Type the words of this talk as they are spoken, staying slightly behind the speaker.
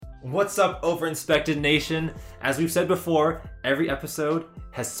What's up, Overinspected Nation? As we've said before, every episode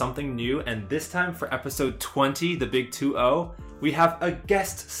has something new, and this time for episode 20, the big 2-0, we have a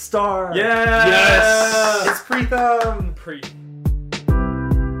guest star. Yes! It's Preetham.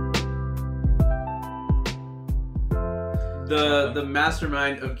 The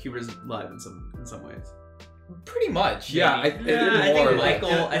mastermind of CubersLive in some ways. Pretty much, Yeah, yeah. I think like,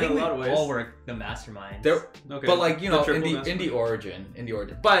 Michael. I think in a we lot of ways. all were the masterminds. Okay. But like, you know, The in triple the mastermind. indie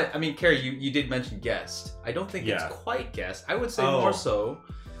origin. But I mean, Carrie, you did mention guest. I don't think it's quite guest. I would say more so,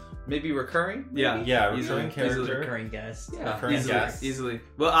 maybe recurring. Maybe? Yeah, Easily. recurring character. Easily. recurring guest. Yeah. Recurring guest. Easily.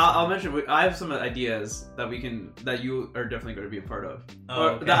 Well, I'll mention. I have some ideas that you are definitely going to be a part of. Oh, Or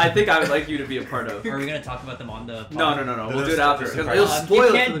okay. that I think I would like you to be a part of. Are we gonna talk about them on the No. podcast? We'll do it after. There's Because a it'll surprise. spoil You it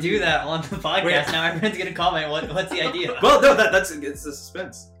for can't the do that on the podcast. Wait. Now everyone's gonna comment. What's the idea? Well, no, it's the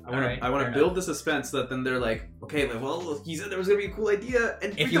suspense. I Alright, want to fair build the suspense so that then they're like, okay, well, he said there was gonna be a cool idea.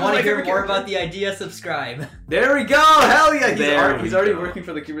 And If you want to hear more about the idea, subscribe. there we go. Hell yeah, There he's we already go. working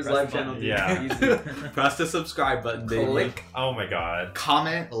for the Press CubersLive the channel. button. Yeah. Easy. Press the subscribe button, baby. Click. Oh my god.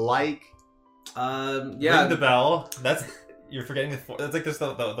 Comment, like. Yeah. Ring the bell. You're forgetting the four. That's like this the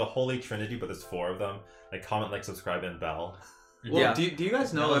holy trinity, but there's four of them. Like comment, like, subscribe, and bell. Well, Yeah. do you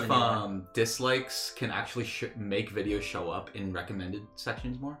guys know That if was a new dislikes can actually make videos show up in recommended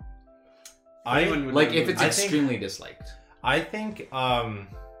sections more? Anyone would Like know. if it's I think- extremely disliked. I think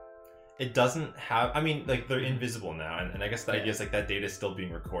it doesn't have. I mean, like, they're invisible now, and I guess the idea is like that data is still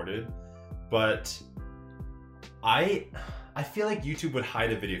being recorded, but I feel like YouTube would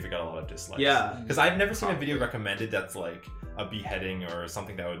hide a video if it got a lot of dislikes. Yeah. Because I've never seen a video recommended that's like a beheading or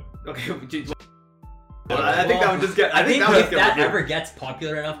something that would. Okay. I think that would just get. I think that would if get that removed. ever gets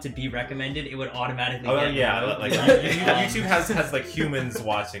popular enough to be recommended, it would automatically. Oh get yeah, removed. like YouTube has like humans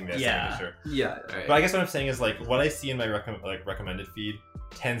watching this. Yeah. I'm sure. Yeah. Right. But I guess what I'm saying is like what I see in my recommended feed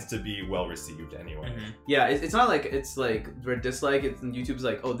tends to be well received anyway. Mhm. Yeah, it's not like it's like we're dislike. It's and YouTube's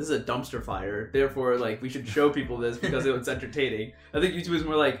like, oh, this is a dumpster fire. Therefore, like we should show people this because it's entertaining. I think YouTube is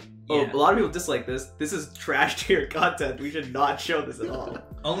more like, oh, Yeah. a lot of people dislike this. This is trash tier content. We should not show this at all.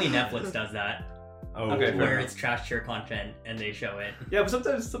 Only Netflix does that, Oh, Okay, fair where enough. it's trash tier content and they show it. Yeah, but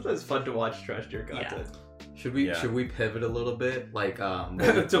sometimes it's fun to watch trash tier content. Should we Yeah. pivot a little bit? Like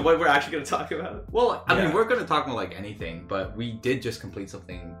To what we're actually gonna talk about. well, I mean, Yeah. we're gonna talk about like anything, but we did just complete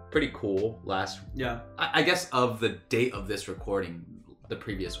something pretty cool last. Yeah. I guess of the date of this recording, the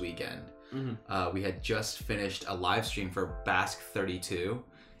previous weekend, Mhm. we had just finished a live stream for Basque 32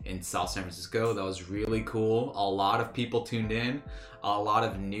 in South San Francisco. That was really cool. A lot of people tuned in. A lot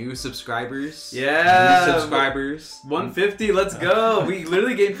of new subscribers. Yeah. New subscribers. 150, let's go. We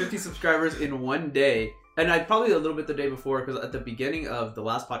literally gained 50 subscribers in one day. And I probably a little bit the day before, because at the beginning of the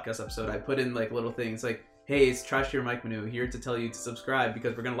last podcast episode, I put in like little things like, hey, it's Trash Tier Mike Manu here to tell you to subscribe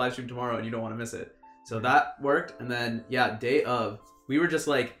because we're going to live stream tomorrow and you don't want to miss it. So that worked. And then, yeah, day of, we were just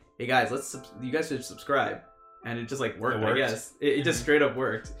like, hey guys, you guys should subscribe. And it just like worked, It worked? I guess. It just straight up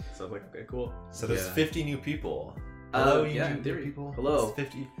worked. So I'm like, okay, cool. So there's Yeah. 50 new people. Hello, you yeah, new in theory. people. Hello. That's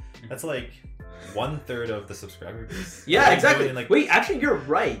 50. That's like 1/3 of the subscriber base. Yeah, Like, exactly. doing, like, Wait, actually, you're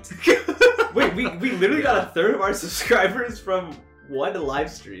right. Wait, we literally got a third of our subscribers from one live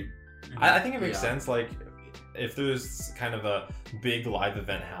stream. I think it makes Yeah. sense. Like, if there's kind of a big live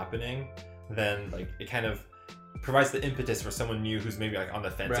event happening, then like it kind of provides the impetus for someone new who's maybe like on the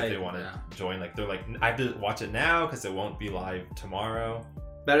fence if Right, they want to yeah. join. Like they're like, I have to watch it now because it won't be live tomorrow.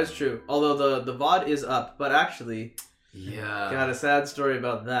 That is true. Although the VOD is up, but actually, Yeah. got a sad story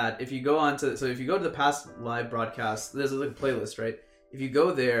about that. If you go if you go to the past live broadcasts, there's like a playlist, right? If you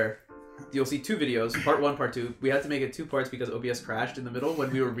go there, you'll see two videos, part 1, part 2. We had to make it 2 parts because OBS crashed in the middle when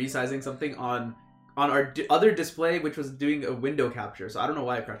we were resizing something on our other display, which was doing a window capture. So I don't know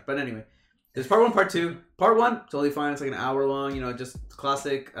why it crashed, but anyway. There's part 1, part 2. Part 1, totally fine. It's like an hour long, just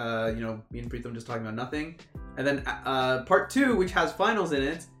classic, me and Preetham just talking about nothing. And then part 2, which has finals in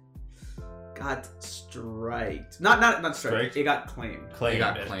it, got striked. Not striked. Striked? It got claimed. Claimed.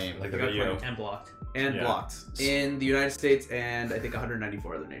 got it, claimed. Like the It got video. claimed. And blocked. And Yeah. blocked in the United States and I think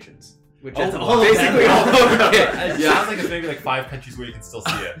 194 other nations. Which Oh, is wow. basically all over. It Yeah. sounds like it's maybe like 5 countries where you can still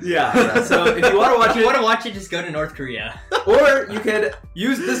see it. Yeah. So if you want to watch If you want it, to watch it, just go to North Korea. or you could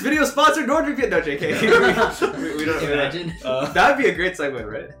use this video sponsored NordVPN. No, JK. we don't Imagine. That'd be a great segue,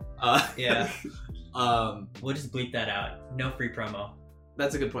 right? Yeah. We'll just bleep that out. No free promo.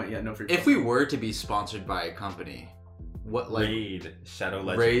 That's a good point. Yeah, no free. If we were to be sponsored by a company, what like Raid, Shadow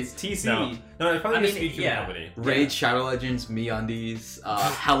Legends. Raid, TC. No, it's probably I just mean, speak to yeah. the company. Raid, Shadow Legends, MeUndies,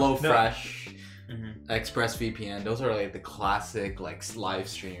 HelloFresh, ExpressVPN. Those are like the classic like live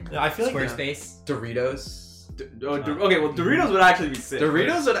stream. No, I feel like Squarespace. Doritos. Okay, well, Doritos would actually be sick.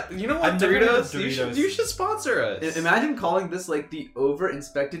 Doritos, you know what? I've never heard of Doritos, you should sponsor us. Imagine calling this like the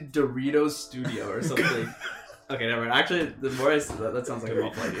Overinspected Doritos Studio or something. Okay, never mind. Actually, the more I say that sounds like an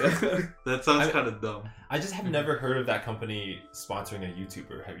awful idea. That sounds kind of dumb. I just have never heard of that company sponsoring a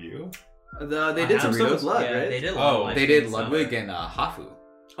YouTuber. Have you? They did some stuff with Lud, Yeah, right? they did. They did Ludwig and Hafu.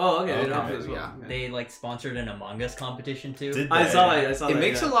 Oh, okay. They did Okay, Hafu as well. yeah. Yeah. They like sponsored an Among Us competition too. Did I they? saw that. It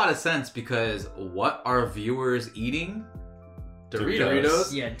makes a lot of sense because what are viewers eating?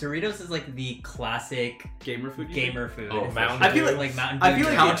 Doritos? Yeah, Doritos is like the classic Gamer food. gamer food. Oh, Mountain I feel Dew. like Mountain Dew. I feel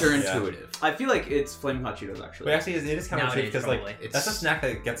like Counterintuitive. I feel like it's Flaming Hot Cheetos actually. But actually, it is kind of Nowadays, because probably. like that's a snack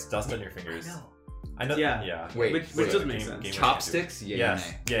that gets dust on your fingers. I know. Yeah. Yeah. Wait, Which wait, does make sense. gamers Chopsticks? Yeah.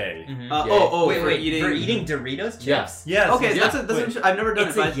 Yes. Yay. Mhm. For wait, eating. for eating Doritos chips? Yes. Yes. Okay, yes, that's wait. I've never done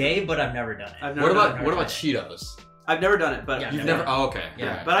It's it. a But yay, but I've never done it. I've never What done it. about Cheetos? I've never done it, but Yeah, You've never. never? Oh, okay. Yeah.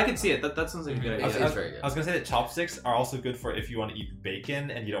 Alright. But I can see it. That sounds like a good I was, idea. It's very good. I was gonna say that chopsticks are also good for if you want to eat bacon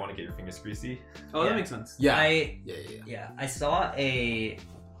and you don't want to get your fingers greasy. Oh, that Yeah. makes sense. Yeah. Yeah, Yeah. I saw a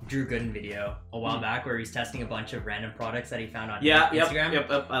Drew Gooden video a while back where he's testing a bunch of random products that he found on Instagram.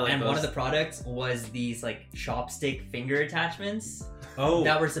 Yep, I like And those. one of the products was these like chopstick finger attachments Oh.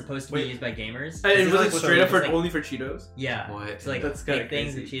 that were supposed to be Wait. used by gamers. And Is it it was like like straight up with, for like- only for Cheetos. Yeah, What? it's like That's kinda big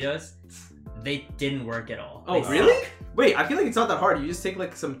things with crazy. Cheetos. They didn't work at all. Oh, They really? suck. Wait, I feel like it's not that hard. You just take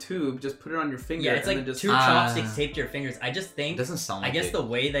like some tube, just put it on your finger. Yeah, it's and like then just... two chopsticks taped to your fingers. I just It think, doesn't sound I like guess it. the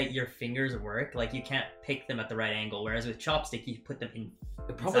way that your fingers work, like you can't pick them at the right angle. Whereas with chopstick, you put them in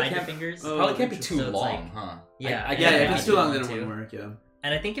It probably inside your can't, fingers. Oh, probably can't be interesting. too So it's long, like- huh? Yeah, I Yeah, get if it. it's too long, then it too. wouldn't work, yeah.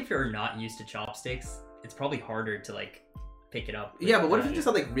 And I think if you're not used to chopsticks, it's probably harder to like pick it up. Yeah, but what if with, you just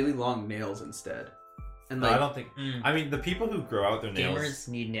had like really long nails instead? And No, like... I don't think. Mm. I mean, the people who grow out their nails. Gamers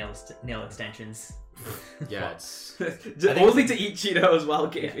need nail extensions. Yeah, it's... Just only to eat Cheetos while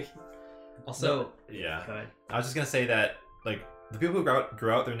gaming. Also, Yeah. go ahead. I was just gonna say that like the people who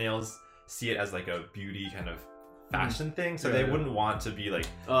grow out their nails see it as like a beauty kind of fashion thing, so they Yeah. wouldn't want to be like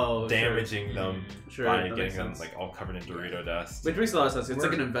Oh, damaging them Sure, by that getting makes them sense. like all covered in Dorito dust. Which makes a lot of sense. It's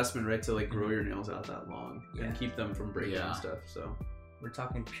like We're- an investment, right? To like grow your nails out that long Yeah. and keep them from breaking Yeah. and stuff. So We're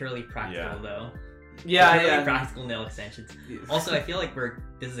talking purely practical Yeah. though. yeah, Purely yeah. practical nail extensions. Also, I feel like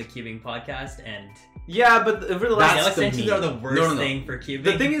this is a cubing podcast, and Yeah, but for the last nail That's the extensions meme. are the worst No, no, no. thing for cubing.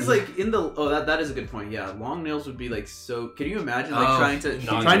 the thing is like in the that is a good point. Yeah, long nails would be like so. Can you imagine like Oh, trying to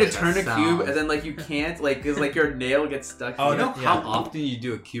not good. turn a That cube sounds- and then like you can't like because like your nail gets stuck. Oh, in You know it? how Yeah. often you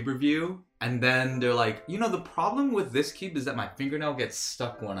do a cube review and then they're like, you know, the problem with this cube is that my fingernail gets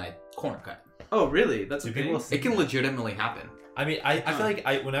stuck when I corner cut. Oh, really? That's Do a people thing? It can legitimately happen. I mean, I feel like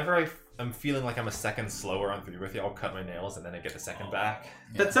whenever I'm feeling like I'm a second slower on 3 with you, I'll cut my nails and then I get the second back.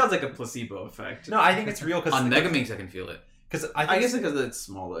 That sounds like a placebo effect. No, I think it's real because On Megaminx, I can feel it. I guess because it's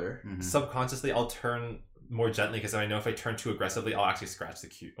smaller. Mhm. subconsciously I'll turn more gently because I know if I turn too aggressively, I'll actually scratch the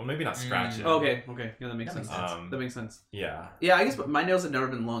cube. Well, maybe not scratch it. Okay, yeah, that makes That sense. makes sense. That makes sense. Yeah. Yeah, I guess my nails have never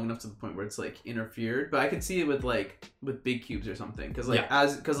been long enough to the point where it's like interfered, but I could see it with big cubes or something because like Yeah.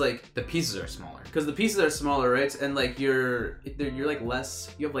 the The pieces are smaller. pieces are smaller, right? And like you're like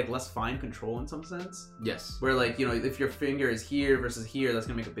less you have like less fine control in some sense. Yes. Where like you know if your finger is here versus here, that's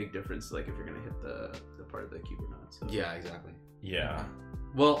gonna make a big difference. Like if you're gonna hit the part of the cube or not. So. Yeah, exactly. Yeah.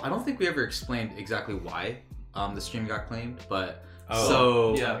 Well, I don't think we ever explained exactly why the stream got claimed, but Oh.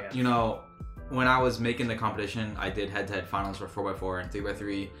 so Yeah. you know, when I was making the competition, I did head-to-head finals for 4x4 and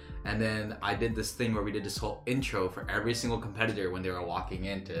 3x3, and then I did this thing where we did this whole intro for every single competitor when they were walking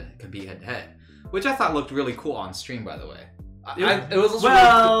in to compete head-to-head, which I thought looked really cool on stream, by the way. It was also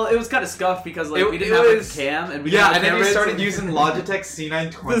well, it was kind of scuffed because like we didn't have like, a cam and we didn't have and then we cameras, started and- using Logitech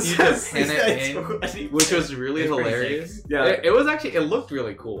C920 to pin it in, which was really It's pretty hilarious. sick. Yeah. It was actually, it looked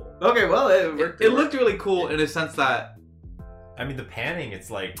really cool. Okay, well it worked. It looked really cool in a sense that, I mean, the panning, it's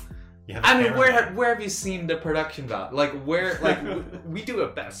like you have. I mean, camera. where have you seen the production value? Like we do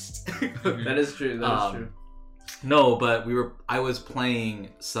it best. That is true. That is true. No, but I was playing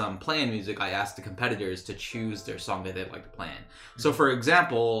some play-in music. I asked the competitors to choose their song that they'd like to play in. So for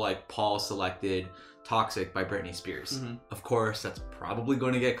example, like Paul selected Toxic by Britney Spears. Mhm. Of course, that's probably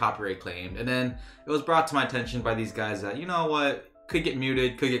going to get copyright claimed. And then it was brought to my attention by these guys that, you know what, could get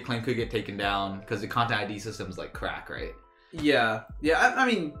muted, could get claimed, could get taken down because the content ID system's like crack, right? Yeah. I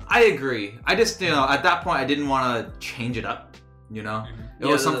mean, I agree. I just, you know, at that point, I didn't want to change it up, you know? It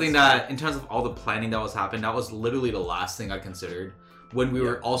Yeah, was something that's that, in terms of all the planning that was happening, that was literally the last thing I considered when we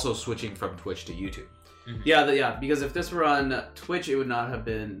were also switching from Twitch to YouTube. yeah, because if this were on Twitch, it would not have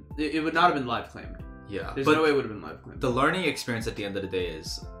been. It would not have been live claimed. Yeah. There's but no way it would have been live claimed. the learning experience at the end of the day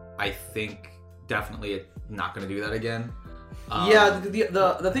is, I think, definitely not going to do that again. Yeah,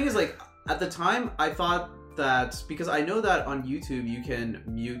 the thing is like at the time I thought that because I know that on YouTube you can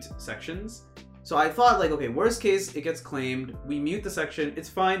mute sections. So I thought like, okay, worst case, it gets claimed. We mute the section. It's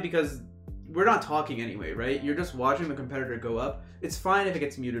fine because we're not talking anyway, right? You're just watching the competitor go up. It's fine if it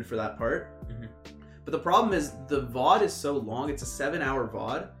gets muted for that part. But the problem is the VOD is so long. It's a 7-hour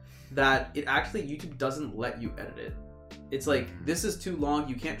VOD that it actually, YouTube doesn't let you edit it. It's like, this is too long.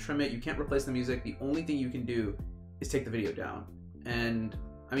 You can't trim it. You can't replace the music. The only thing you can do is take the video down. And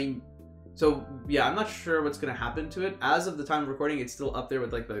I mean, so yeah, I'm not sure what's going to happen to it. As of the time of recording, it's still up there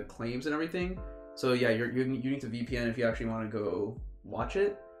with like the claims and everything. So yeah, you need to VPN if you actually want to go watch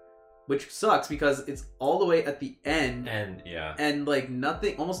it, which sucks because it's all the way at the end. And like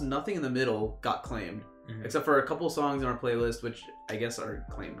almost nothing in the middle got claimed, except for a couple songs in our playlist, which I guess are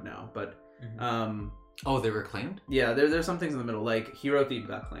claimed now. But oh, they were claimed? Yeah, there's some things in the middle, like Hero Theme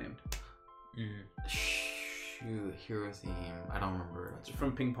got claimed. Shoot, Hero Theme. I don't remember. It's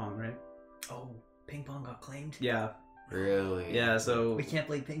from Ping Pong, right? Oh, Ping Pong got claimed? Yeah. Really? Yeah, so we can't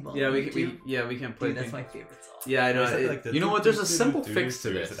play ping pong. Yeah, we can't play. Dude, that's my favorite song. Yeah, I know. You know what? There's a simple fix to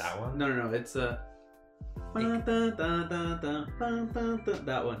this. Is it that one? No. It's that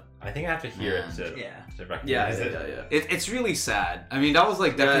one. I think I have to hear it to recognize it. Yeah. It's really sad. I mean, that was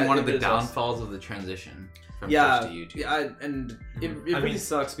like definitely one of the downfalls of the transition from Twitch to YouTube. Yeah, and it really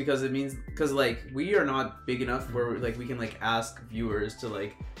sucks because it means like we are not big enough where like we can like ask viewers to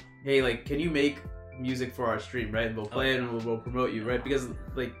like, hey, like, can you make music for our stream, right? And we'll play it and we'll promote you, right? Because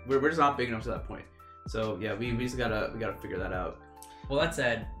like we're just not big enough to that point. So yeah, we just gotta figure that out. Well, that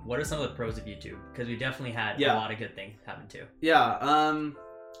said, what are some of the pros of YouTube? Because we definitely had a lot of good things happen too. Yeah,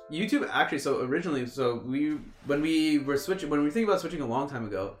 YouTube actually. So originally, when we think about switching a long time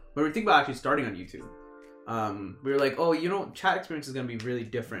ago, when we think about actually starting on YouTube, we were like, oh, chat experience is gonna be really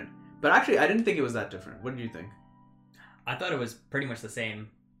different. But actually, I didn't think it was that different. What did you think? I thought it was pretty much the same.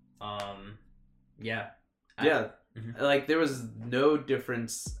 Like there was no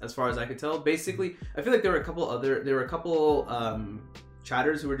difference as far as I could tell. Basically, I feel like there were a couple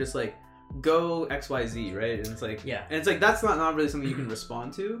chatters who were just like, go XYZ, right? And it's like, and it's like that's not really something you can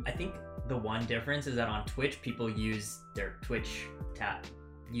respond to. I think the one difference is that on Twitch people use their Twitch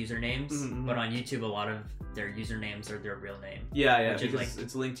usernames, but on YouTube a lot of their usernames are their real name. Yeah, because like,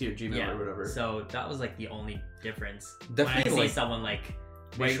 it's linked to your Gmail or whatever. So that was like the only difference. Definitely, when I see someone like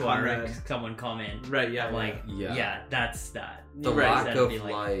someone comment, right? Yeah, I'm like, that's that. The lack of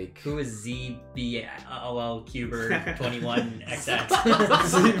like, who is ZBLL Cuber 21XX?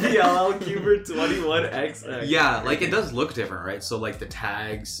 ZBLL Cuber 21XX. Yeah, like it does look different, right? So like the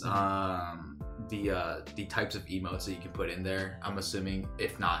tags, the types of emotes that you can put in there. I'm assuming,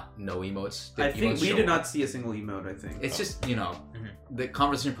 if not no emotes. I think we did not see a single emote. I think it's just the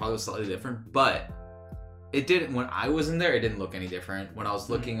conversation probably was slightly different, but it didn't. When I was in there, it didn't look any different. When I was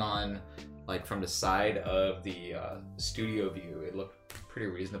looking on, like from the side of the studio view, it looked pretty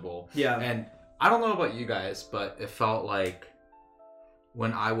reasonable. Yeah, and I don't know about you guys, but it felt like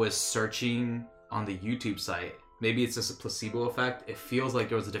when I was searching on the YouTube site, maybe it's just a placebo effect. It feels like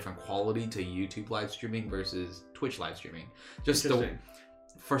there was a different quality to YouTube live streaming versus Twitch live streaming. Just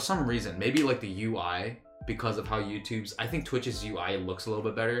for some reason, maybe like the UI, because of how I think Twitch's UI looks a little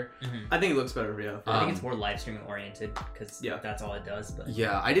bit better. I think it looks better, yeah. I think it's more live streaming oriented because that's all it does. But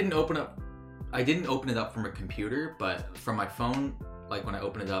I didn't open it up from a computer, but from my phone, like when I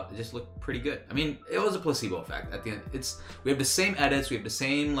opened it up, it just looked pretty good. I mean, it was a placebo effect. At the end, we have the same edits, we have the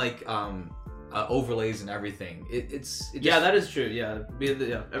same like overlays and everything. That is true. Yeah,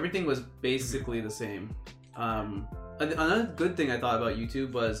 everything was basically the same. Another good thing I thought about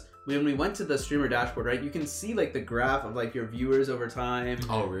YouTube was when we went to the streamer dashboard, right? You can see like the graph of like your viewers over time.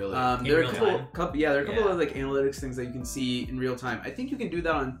 Oh, really? There are a couple of like analytics things that you can see in real time. I think you can do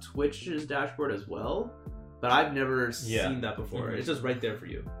that on Twitch's dashboard as well, but I've never seen that before. It's just right there for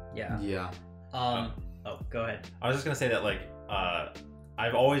you. Yeah. Go ahead. I was just gonna say that like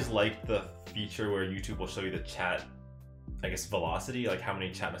I've always liked the feature where YouTube will show you the chat, I guess, velocity, like how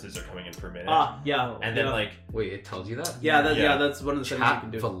many chat messages are coming in per minute. And then like, wait, it tells you that? That's one of the settings you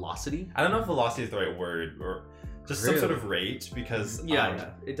can do. Velocity? I don't know if velocity is the right word, or just some sort of rate, because it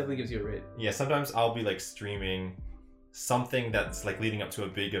definitely gives you a rate. Yeah, sometimes I'll be like streaming something that's like leading up to a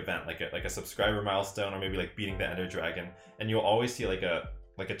big event, like a subscriber milestone, or maybe like beating the Ender Dragon, and you'll always see like a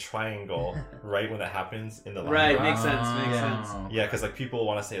triangle right when that happens in the line. Right, makes sense. Yeah, because like people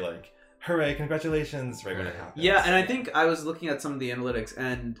want to say like, hooray, congratulations, right when it happens. Yeah, and I think I was looking at some of the analytics,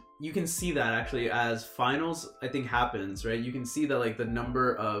 and you can see that actually as finals, I think, happens, right? You can see that like the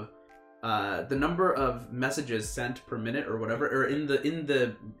number of messages sent per minute or whatever, or in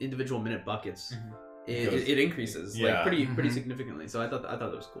the individual minute buckets, it increases like pretty significantly. So I thought that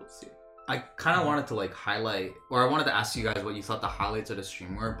was cool to see. I kind of wanted to like highlight, or I wanted to ask you guys what you thought the highlights of the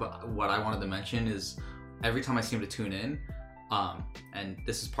stream were, but what I wanted to mention is every time I seem to tune in, and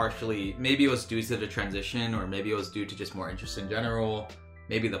this is partially, maybe it was due to the transition, or maybe it was due to just more interest in general,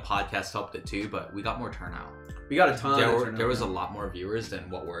 maybe the podcast helped it too, but we got more turnout. We got a ton. There was a lot more viewers than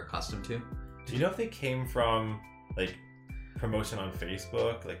what we're accustomed to. Do you know if they came from like promotion on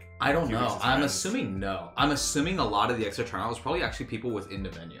Facebook? Like, I don't know. I'm friends? assuming no. I'm assuming a lot of the extra turnout was probably actually people within the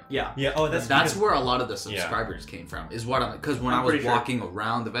venue. Yeah. Yeah. Oh, That's because, where a lot of the subscribers came from. Is what I'm, because when I was walking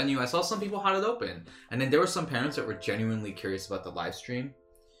around the venue, I saw some people had it open, and then there were some parents that were genuinely curious about the live stream.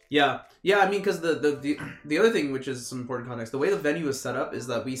 Yeah. I mean, because the other thing, which is some important context, the way the venue is set up is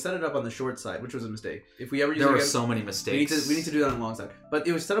that we set it up on the short side, which was a mistake. If we ever use there were so many mistakes. We need to do that on the long side. But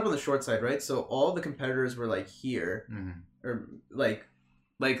it was set up on the short side, right? So all the competitors were like here, or like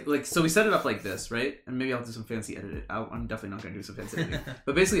so we set it up like this, right? And maybe I'll do some fancy editing. I'm definitely not going to do some fancy editing.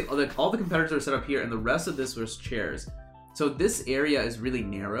 But basically, all the competitors are set up here, and the rest of this was chairs. So this area is really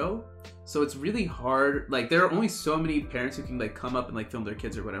narrow, so it's really hard. Like, there are only so many parents who can like come up and like film their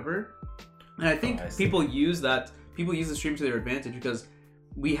kids or whatever. And I think people use the stream to their advantage, because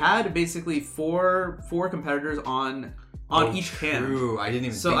we had basically four competitors on each cam. True, I didn't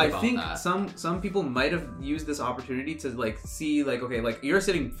even so think I about think that. some people might have used this opportunity to like see like, okay, like you're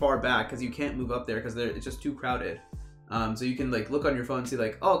sitting far back because you can't move up there because it's just too crowded. So you can like look on your phone and see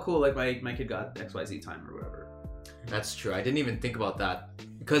like, oh cool, like my kid got XYZ time or whatever. That's true. I didn't even think about that,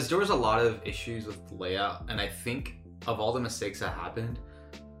 because there was a lot of issues with the layout, and I think of all the mistakes that happened,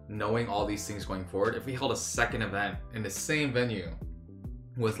 knowing all these things going forward, if we held a second event in the same venue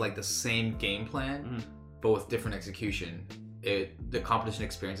with like the same game plan but with different execution, the competition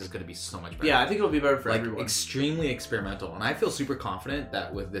experience is going to be so much better. Yeah, I think it'll be better for like everyone. Extremely experimental, and I feel super confident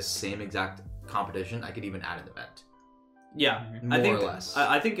that with this same exact competition, I could even add an event. Yeah, More or less.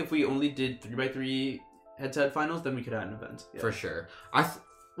 I think if we only did 3x3 head-to-head finals, then we could add an event. Yeah. For sure.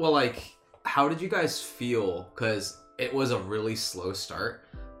 Well, like, how did you guys feel? Because it was a really slow start,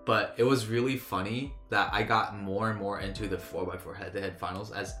 but it was really funny that I got more and more into the 4x4 head-to-head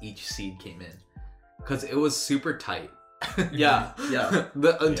finals as each seed came in, because it was super tight. Yeah.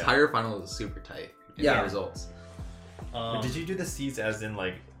 The entire final was super tight in the results. Did you do the seeds as in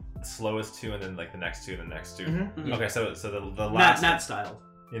like slowest two and then like the next two and the next two? Mm-hmm. Okay, so the last Nat style.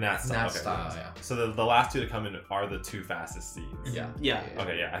 Nat style. Yeah. So the last two to come in are the two fastest seeds. Yeah.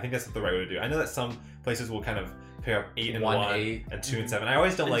 Okay, yeah. I think that's the right way to do it. I know that some places will kind of pick up 8 and 1 8 and 2 and 7. I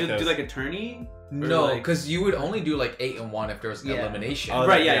always don't like those. Do like a tourney? No, because you would only do like 8 and 1 if there was elimination. Oh,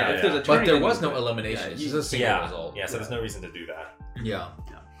 right, yeah. If there's a tourney, but there was no elimination. It's just a single result. Yeah, so there's no reason to do that. Yeah.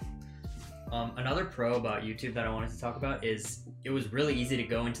 Another pro about YouTube that I wanted to talk about is it was really easy to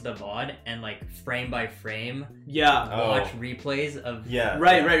go into the VOD and like frame by frame watch replays of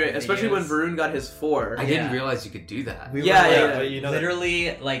right. Especially when Varun got his 4. I didn't realize you could do that. But you know,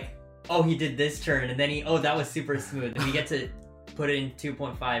 literally like, oh, he did this turn and then that was super smooth and we get to put it in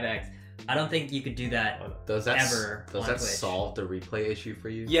 2.5x. I don't think you could do that Does that Twitch. solve the replay issue for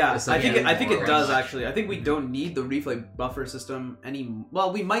you? Yeah, I think it does actually. I think we don't need the replay buffer system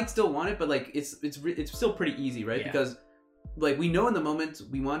well, we might still want it, but like it's still pretty easy, right? Yeah. Because like we know in the moment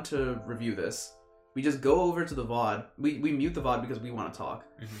we want to review this, we just go over to the VOD. We mute the VOD because we want to talk.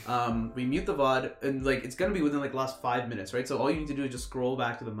 We mute the VOD and like it's gonna be within like the last 5 minutes, right? So all you need to do is just scroll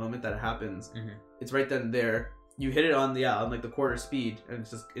back to the moment that it happens. It's right then and there. You hit it on like the quarter speed, and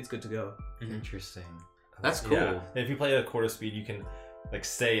it's good to go. Interesting. That's cool. Yeah. And if you play at a quarter speed, you can like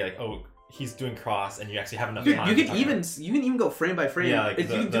say like, oh, he's doing cross, and you actually have enough time. You can even go frame by frame. Yeah, like you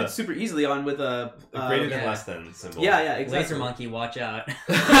can do it super easily on with a greater than less than symbol. Yeah, exactly. Laser Monkey, watch out.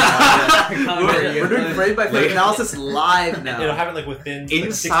 We're doing frame by frame analysis live now. It'll happen like within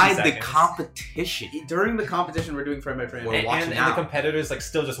inside like, the competition. During the competition, we're doing frame by frame. And the competitor's like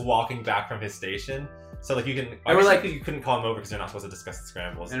still just walking back from his station. So like you can, you couldn't call him over because you're not supposed to discuss the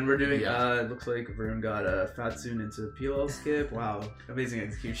scrambles. And we're doing, looks like Varun got a Fatsoon into PLL skip. Wow, amazing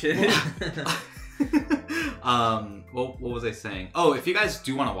execution. What was I saying? Oh, if you guys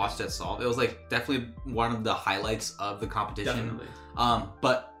do want to watch that solve, it was like definitely one of the highlights of the competition. Definitely.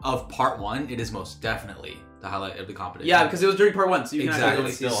 But of part 1, it is most definitely the highlight of the competition. Yeah, because it was during part 1, so you can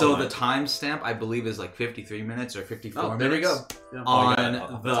exactly. see it. So the timestamp I believe is like 53 minutes or 54 minutes. There we go.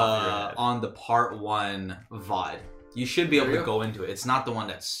 Yeah. On the part 1 VOD. You should be able to go into it. It's not the one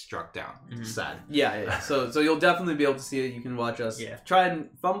that's struck down. Sad. Yeah. So you'll definitely be able to see it. You can watch us try and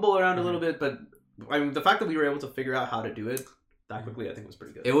fumble around a little bit, but I mean the fact that we were able to figure out how to do it that quickly, I think was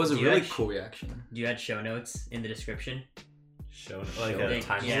pretty good. It was a really cool reaction. Do you add show notes in the description? Show like Show a it.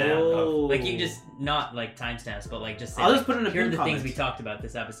 timestamp. Yeah. Oh. Like you just not like timestamps, but like just say. I'll like, just put it in a here are pinned the comment. things we talked about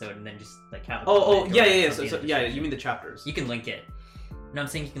this episode, and then just like have. A Oh, comment yeah, or yeah, yeah. something So, in the yeah, description. you mean the chapters? You can link it. No, I'm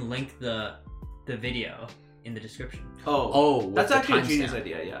saying you can link the video in the description. Oh, that's with the actually a genius timestamp.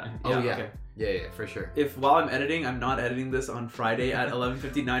 idea. Yeah. Oh, yeah. Okay. Yeah, for sure. If while I'm editing, I'm not editing this on Friday at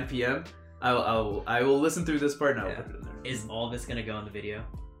 11:59 p.m. I will listen through this part and I will Yeah. put it in there. Is all this gonna go in the video?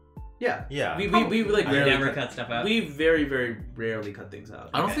 Yeah. Yeah. We like I rarely never cut stuff out. We very very rarely cut things out.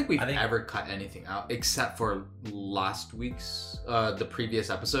 I don't Okay. think we've I think- ever cut anything out except for last week's, the previous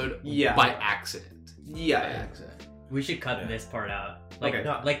episode. Yeah. By accident. Yeah. By yeah. accident. We should cut Yeah. this part out. Like, Okay.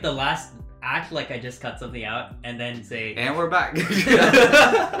 No. like the last act, like I just cut something out, and then say. And we're back.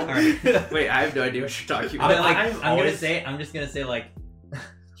 Alright. Wait, I have no idea what you're talking But about. like, I'm I'm always- just gonna say like.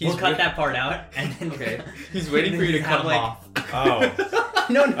 He's we'll cut wait- that part out, and then Okay. He's waiting for you to have, cut him like- off. Oh.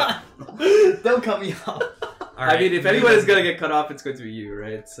 No, not. Don't cut me off. I mean, if anyone is gonna get cut off, it's going to be you,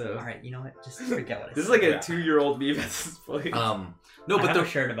 right? So All right, you know what? Just forget what I this is said. like a Yeah. 2-year-old meme at this point. No, I but have a the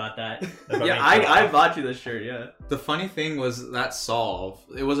shirt about that. About yeah, being cut I off. bought you this shirt. Yeah. the funny thing was that solve.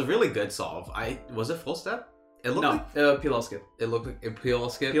 It was a really good solve. Was it full step? It looked like PLL skip. it looked like a PL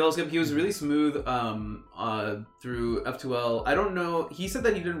skip. PLL skip. He was really smooth through F2L. I don't know. He said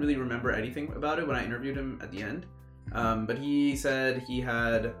that he didn't really remember anything about it when I interviewed him at the end. But he said he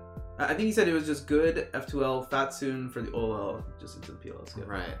had. I think he said it was just good F2L, fat soon for the OL, just into the PLL skip.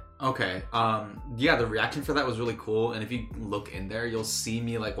 Right. Okay. Yeah, the reaction for that was really cool. And if you look in there, you'll see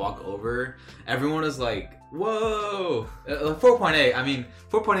me like walk over. Everyone is like, "Whoa!" 4.8. I mean,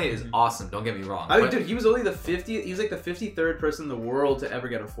 4.8 is awesome. Don't get me wrong. I mean, but, dude, he was only the 50th. He was like the 53rd person in the world to ever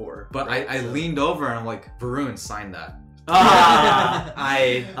get a 4. but right? I So- leaned over and I'm like, "Varun, sign that." Ah,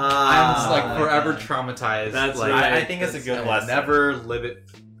 I'm just oh like my forever God. traumatized. That's like, right. I think it's a I good will lesson. never live it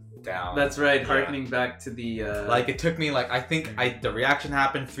down. That's right. Yeah. Harkening back to the like it took me like I think the reaction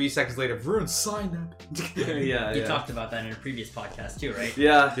happened 3 seconds later. Varun, sign that. yeah, You yeah. talked about that in a previous podcast too, right?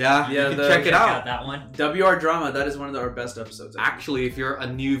 Yeah, Yeah, Yeah, you the- can check it Check out. that one. WR drama. That is one of our best episodes. I think. Actually, if you're a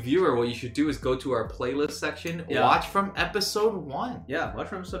new viewer, what you should do is go to our playlist section, Yeah. watch from episode 1. Yeah, watch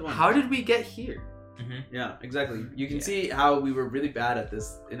from episode 1. How did we get here? Yeah, exactly. You can Yeah. see how we were really bad at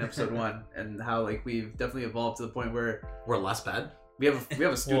this in episode 1, and how like we've definitely evolved to the point where We're less bad. we have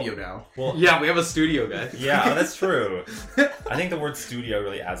a studio now. Well, Yeah, we have a studio, guys. yeah, that's true. I think the word studio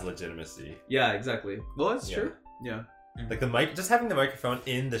really adds legitimacy. Yeah, exactly. Well, that's Yeah. true. Yeah, Like the mic, just having the microphone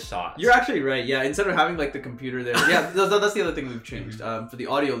in the shot. you're actually right. Yeah, instead of having like the computer there. Yeah, that's the other thing we've changed. For the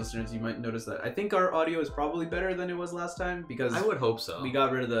audio listeners, you might notice that I think our audio is probably better than it was last time because I would hope so. we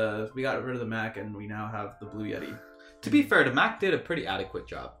got rid of the Mac and we now have the Blue Yeti. To be fair, the Mac did a pretty adequate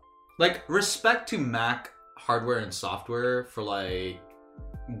job. Like, respect to Mac hardware and software for like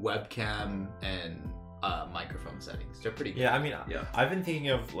webcam and microphone settings. They're pretty good. Yeah, I mean, Yeah. I've been thinking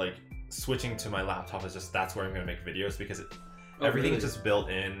of like switching to my laptop as just that's where I'm gonna make videos because Oh, everything really? is just built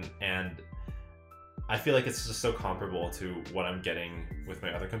in, and I feel like it's just so comparable to what I'm getting with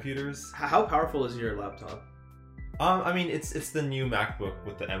my other computers. How powerful is your laptop? I mean, it's the new MacBook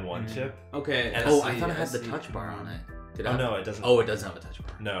with the M1 Mhm. chip. Okay. And Oh, I I thought it I had the see. touch bar on it. Did Oh I? no, it doesn't. Oh, it doesn't have a touch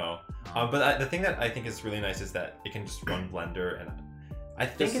bar. No. Oh. But the thing that I think is really nice is that it can just run Blender, and I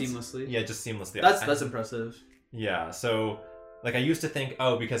think Just it's, seamlessly. yeah, just seamlessly. That's impressive. Yeah, so like I used to think,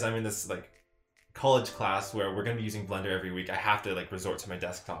 oh, because I'm in this like college class where we're gonna be using Blender every week, I have to like resort to my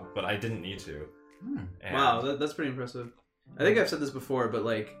desktop, but I didn't need to. And Wow, that's pretty impressive. I think I've said this before, but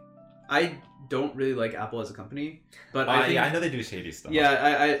like, I don't really like Apple as a company. But I think, yeah, I know they do shady stuff.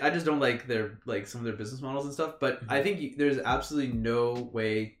 yeah, I just don't like their like some of their business models and stuff. But Mm-hmm. I think there's absolutely no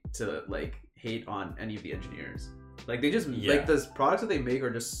way to like hate on any of the engineers. Like they just Yeah. like the products that they make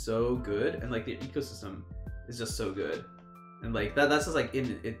are just so good, and like the ecosystem is just so good, and like that's just like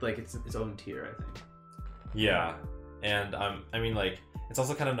in it like it's its own tier, I think. Yeah, and I mean, like, it's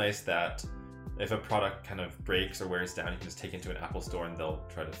also kind of nice that if a product kind of breaks or wears down, you can just take it to an Apple store and they'll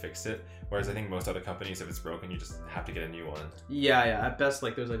try to fix it. Whereas I think most other companies, if it's broken, you just have to get a new one. Yeah, yeah. At best,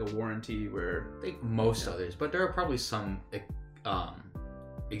 like there's like a warranty where I think most others, but there are probably some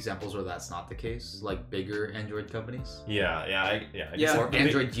examples where that's not the case, like bigger Android companies. Yeah, I Yeah. guess Or the big-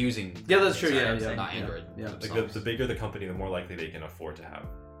 Android using. Yeah, that's true, sorry, yeah, not yeah. Android. Yeah. Like themselves. the bigger the company, the more likely they can afford to have.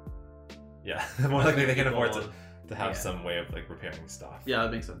 Yeah, the more likely they can afford to have Yeah. some way of like repairing stuff. yeah,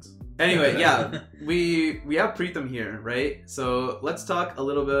 that makes sense. Anyway, yeah, we have Preetham here, right? So let's talk a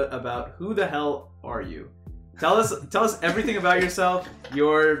little bit about who the hell are you? Tell us everything about yourself,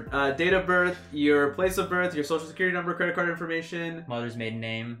 your date of birth, your place of birth, your social security number, credit card information. Mother's maiden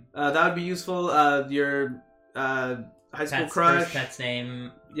name. That would be useful. Your high school crush, first pet's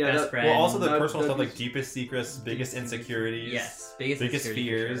name, yeah, best friend. Well, also the That- personal that'd stuff be- like deepest secrets, biggest insecurities, Yes, biggest insecurity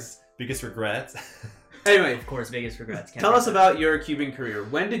for fears, biggest regrets. Anyway, sure. Of course, biggest regrets. Can't tell us forget. about your cubing career.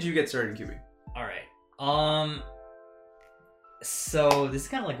 When did you get started in cubing? All right. So this is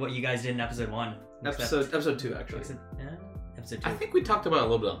kind of like what you guys did in episode 1. Episode 2, actually. Episode 2. I think we talked about it a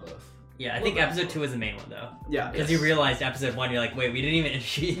little bit on both. Yeah, I think episode 2 was the main one though. Yeah. Because you realized episode 1, you're like, wait, we didn't even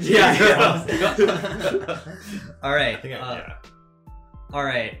initiate. Yeah. All right. I think yeah. All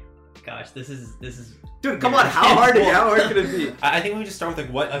right. Gosh, this is. Dude, come on! How hard could it be? I think we just start with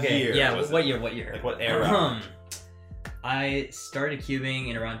like what year? Yeah. was What it? year? What year? Like what era? I started cubing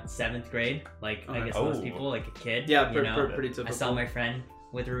in around 7th grade, like I guess most people, like a kid. Yeah, you know? pretty typical. I saw my friend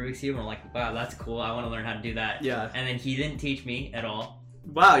with a Rubik's Cube and I'm like, wow, that's cool. I want to learn how to do that. Yeah. And then he didn't teach me at all.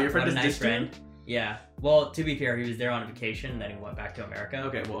 Wow, your friend What is a nice this friend? Yeah. Well, to be fair, he was there on a vacation and then he went back to America.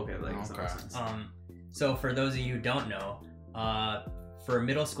 Okay, well, okay, like, Okay. makes sense. So for those of you who don't know, for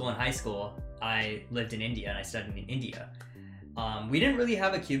middle school and high school, I lived in India and I studied in India. We didn't really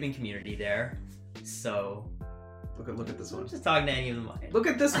have a cubing community there, so Look at this I'm one. just talking to any of them. Look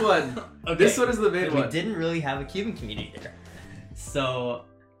at this one. Okay. This one is the main We one. didn't really have a cubing community there, so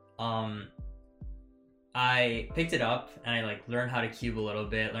I picked it up and I like learned how to cube a little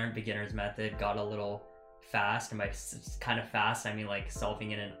bit, learned beginner's method, got a little fast, and by kind of fast I mean like solving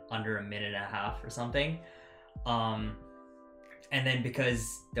it in under a minute and a half or something. And then because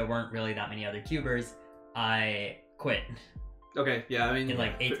there weren't really that many other cubers, I quit Okay, yeah, I mean... in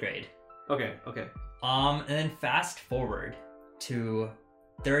like 8th grade. Okay. And then fast forward to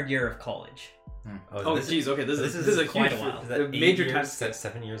 3rd year of college. Oh, jeez, okay, this is a quite a huge- while. Is that a major 8 time years, skip.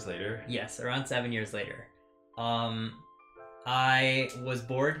 7 years later? Yes, around 7 years later. I was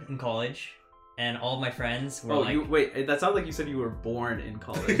bored in college, and all of my friends were like... wait, that sounds like you said you were born in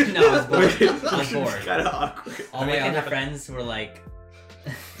college. No, I was bored. Wait, I was bored. Kind of awkward. All my other friends were like...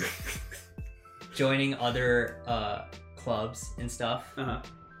 joining other clubs and stuff. Uh-huh.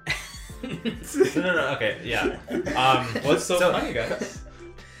 No, okay, yeah. What's so funny, guys?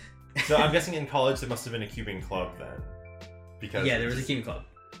 So I'm guessing in college there must have been a cubing club then, because Yeah, there was a cubing club.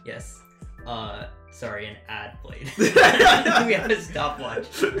 Yes. Sorry, an ad played. We had a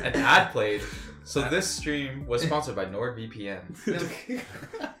stopwatch. An ad played. So this stream was sponsored by NordVPN.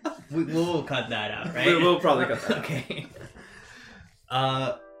 We'll cut that out, right? We'll probably cut that out. Okay.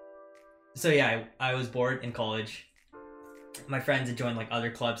 So yeah, I was bored in college. My friends had joined like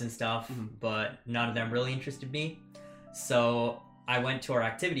other clubs and stuff, but none of them really interested me. So I went to our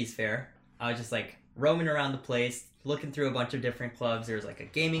activities fair. I was just like roaming around the place, looking through a bunch of different clubs. There was like a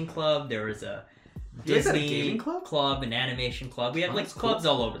gaming club. There was a You guys had a Disney gaming club? an animation club. We had Oh, like that's cool. clubs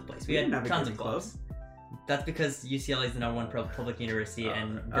all over the place. We didn't had have a tons of gaming clubs. That's because UCLA is the #1 public university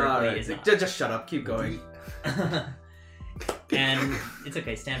and Berkeley Alright, is not. just shut up. Keep going. And it's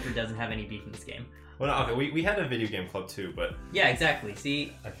okay. Stanford doesn't have any beef in this game. Well, no, okay, we had a video game club too, but Yeah, exactly.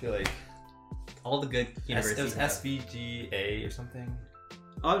 See, I feel like all the good it universities. was have. SVGA or something.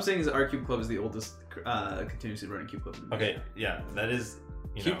 All I'm saying is our Cube Club is the oldest continuously running Cube Club. In the Okay, yeah, that is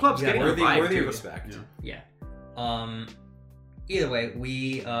Cube Club's Yeah, getting worthy, revived, worthy of too. respect. Yeah. Either way,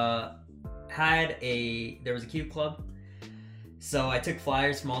 we there was a cube club. So I took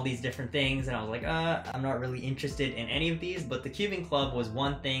flyers from all these different things and I was like, I'm not really interested in any of these, but the cubing club was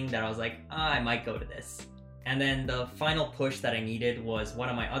one thing that I was like, I might go to this. And then the final push that I needed was one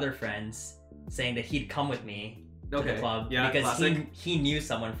of my other friends saying that he'd come with me to the club Yeah, because classic. he knew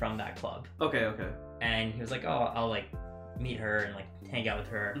someone from that club. Okay. And he was like, oh, I'll like meet her and like hang out with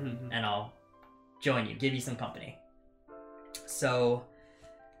her Mhm. and I'll join you, give you some company. So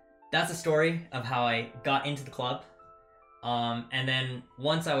that's the story of how I got into the club. And then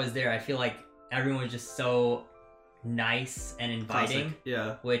once I was there, I feel like everyone was just so nice and inviting, Classic.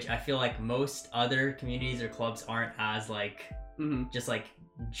 Yeah. which I feel like most other communities or clubs aren't as like Mm-hmm. just like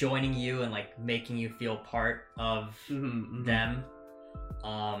joining you and like making you feel part of Mm-hmm. them.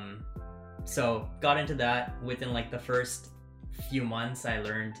 So got into that. Within like the first few months I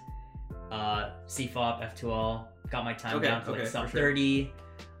learned CFOP, F2L, got my time down to like sub for sure. 30,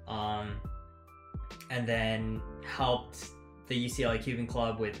 and then helped the UCLA Cubing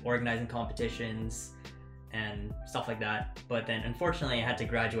Club with organizing competitions and stuff like that. But then unfortunately I had to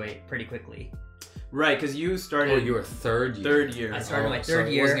graduate pretty quickly. Right, because you started. Oh, you were third year. Third year. I started my so third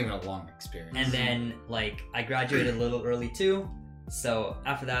it year. wasn't even a long experience. And then like I graduated a little early too. So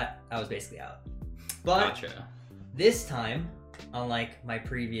after that I was basically out. But Gotcha. this time, unlike my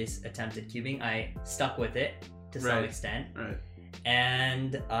previous attempt at cubing, I stuck with it to some Right. extent. Right.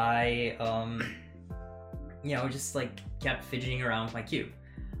 And I just like kept fidgeting around with my cube.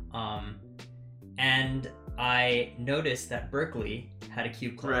 And I noticed that Berkeley had a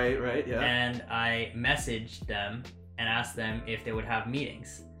cube club. Right, yeah. And I messaged them and asked them if they would have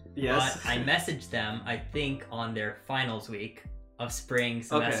meetings. Yes. But I messaged them, I think, on their finals week of spring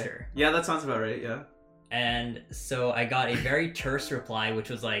semester. Okay. Yeah, that sounds about right, yeah. And so I got a very terse reply, which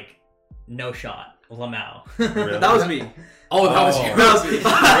was like, no shot, Lamau. Really? That was me. Oh, that was you. That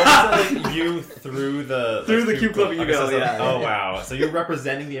was me. Like, you through the Cube Club email, okay, so yeah. Oh wow! So you're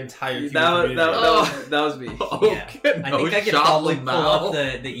representing the entire Cube That community. was me. Yeah. I think I could probably pull up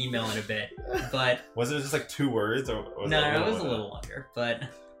the email in a bit, but Was it just like 2 words or was no, it it was a little longer. But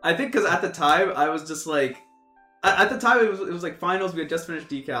I think because at the time I was just like, at the time it was like finals. We had just finished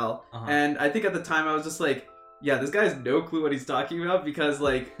decal, and I think at the time I was just like, yeah, this guy has no clue what he's talking about because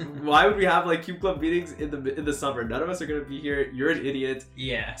like, why would we have like Cube Club meetings in the summer? None of us are gonna be here. You're an idiot.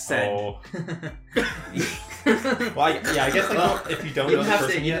 yeah. Send. Oh. Well, I guess like if you don't You know didn't the have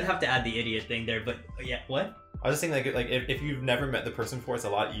person to. You yet, didn't have to add the idiot thing there, but yeah, what? I was just saying like if you've never met the person before, it's a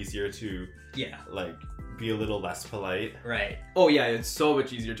lot easier to Yeah, like be a little less polite. right. Oh yeah, it's so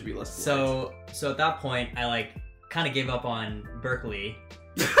much easier to be less polite. So at that point, I like kind of gave up on Berkeley.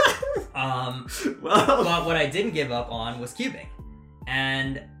 Well, But what I didn't give up on was cubing.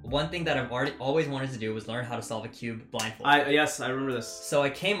 And one thing that I've always wanted to do was learn how to solve a cube blindfolded. yes, I remember this. So I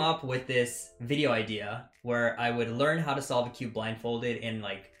came up with this video idea where I would learn how to solve a cube blindfolded in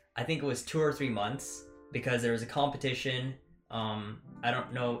like, I think it was 2 or 3 months because there was a competition. I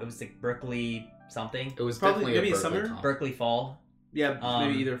don't know, it was like Berkeley something. It was Probably- definitely maybe a Berkeley summer? comp. Berkeley Fall. Yeah,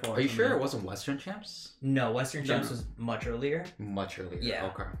 maybe either fall. Are you sure it wasn't Western Champs? No, Western No, Champs no. was much earlier. Much earlier. Yeah.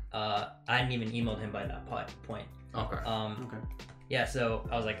 Okay. I hadn't even emailed him by that point. Okay. Okay. Yeah, so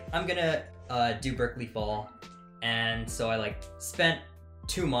I was like, I'm gonna do Berkeley Fall, and so I like spent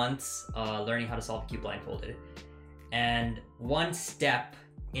 2 months learning how to solve a cube blindfolded, and one step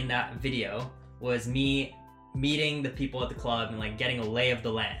in that video was me meeting the people at the club and like getting a lay of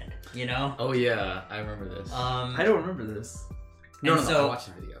the land, you know? Oh yeah, I remember this. I don't remember this. no, and I so watched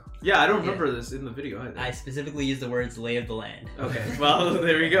the video. Yeah, I don't remember this in the video either. I specifically used the words lay of the land. Okay, well,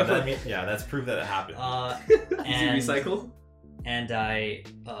 there we go. That yeah, that's proof that it happened. Easy recycle. And I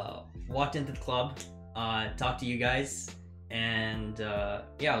walked into the club, talked to you guys, and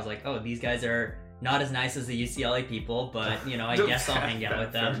yeah, I was like, oh, these guys are not as nice as the UCLA people, but you know, I guess I'll hang out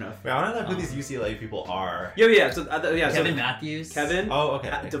with Fair them. enough. Wait, I don't know who these UCLA people are. Yeah. So yeah, Kevin so Matthews. Kevin. Oh, okay.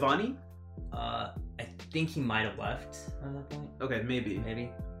 Devani. I think he might have left at that point. Okay, maybe. Maybe.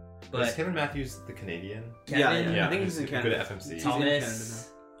 Is But Kevin Matthews the Canadian? Kevin, Yeah, I think he's in Good Canada. at FMC. He's in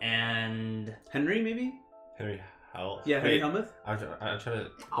Thomas, and Henry, maybe. Henry Hell. Yeah, Henry Wait, Helmuth. I'm trying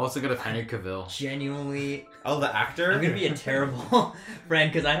to. I was thinking of Henry Cavill. genuinely, Oh, the actor. I'm gonna be a terrible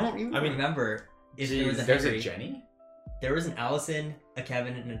friend because I don't even I mean, remember if there was a There's Henry. a Jenny. There was an Allison, a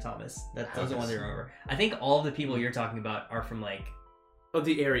Kevin, and a Thomas. Those are the ones I Thomas. remember. I think all of the people you're talking about are from like, Of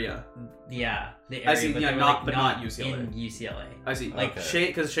the area. yeah, the area. I see, but yeah, they were, not- like, but not UCLA. In UCLA. I see. Like, Okay. Shane,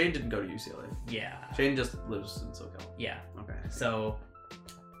 because Shane didn't go to UCLA. Yeah. Shane just lives in SoCal. Yeah. Okay. So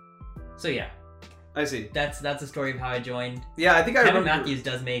yeah, I see. that's the story of how I joined. Yeah, I think I Kevin remember Matthews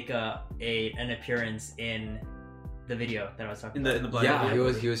does make an appearance in the video that I was talking in about. the blind. Yeah,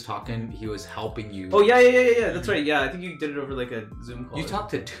 video. he was talking. He was helping you. Oh yeah. That's right. Yeah, I think you did it over like a Zoom call. You talked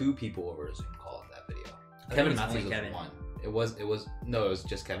to 2 people over a Zoom call in that video. think Kevin it was Matthews only was Kevin. one. It was no, it was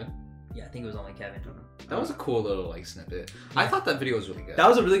just Kevin. Yeah, I think it was only Kevin. That was a cool little like snippet. I thought that video was really good. That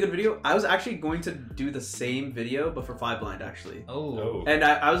was a really good video. I was actually going to do the same video, but for 5blind actually. Oh. And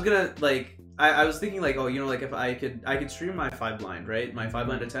I was gonna like I was thinking like, oh, you know, like if I could stream my 5blind, right? My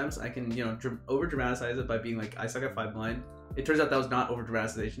 5blind attempts, I can, you know, over dramatize it by being like, I suck at 5blind. It turns out that was not over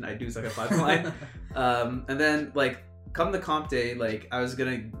dramatization. I do suck at 5blind. And then like come the comp day, like I was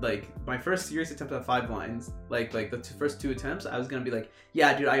gonna like my first serious attempt at 5blinds, like the first 2 attempts, I was gonna be like,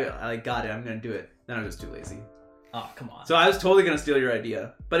 yeah, dude, I got it. I'm gonna do it. Then I was too lazy. Oh, come on. So I was totally gonna steal your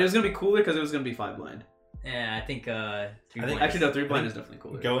idea, but it was gonna be cooler because it was gonna be 5blind. Yeah, I think 3 think- Actually, no, 3blind think is definitely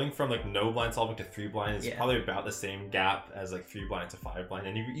cooler. Going from like no blind solving to 3 blind is Yeah. probably about the same gap as like 3 blind to 5 blind,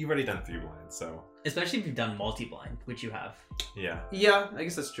 and you've already done 3 blind, so especially if you've done multi-blind, which you have. yeah. Yeah, I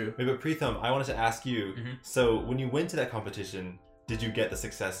guess that's true. Wait, but Preetham, I wanted to ask you. Mhm. So when you went to that competition, did you get the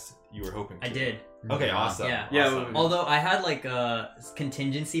success you were hoping to? I did. Okay, Yeah. awesome. Yeah. Yeah, Awesome. Although I had like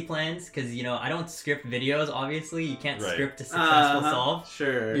contingency plans because you know I don't script videos. Obviously, you can't Right. script a successful solve.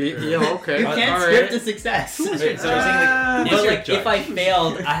 Sure. Yeah, okay. You All can't right. script a success. Wait, so you're saying like But who's your like if I judge?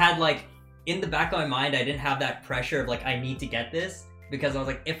 failed, I had like in the back of my mind, I didn't have that pressure of like I need to get this because I was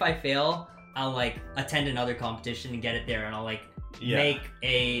like, if I fail, I'll like attend another competition and get it there, and I'll like Yeah. make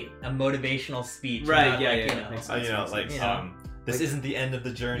a motivational speech. Right, about, yeah, like, yeah, you know. makes You know, sense. like You know. this Like- isn't the end of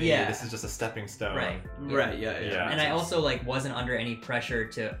the journey. Yeah. This is just a stepping stone. Right. Right. Yeah. Yeah. And I also like wasn't under any pressure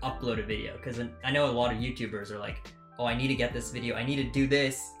to upload a video because I know a lot of YouTubers are like, oh, I need to get this video. I need to do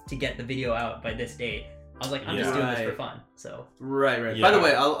this to get the video out by this date. I was like, I'm just doing this for Right. fun. So Right. Yeah. By the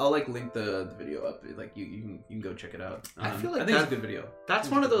way, I'll like link the video up. Like you can go check it out. I feel like I think it's a that- good video. That's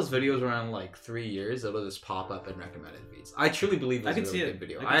one of those videos where in like 3 years it'll just pop up in recommended feeds. I truly believe I it's can a see really it. good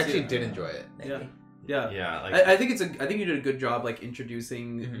video. I I, can see actually it. did enjoy it. maybe. Yeah. Yeah. Yeah. Like I think I think you did a good job like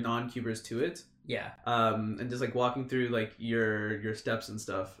introducing Mhm. non-cubers to it. Yeah. And just like walking through like your steps and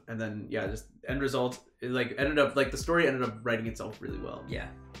stuff, and then just end result it like ended up like the story ended up writing itself really well. Yeah.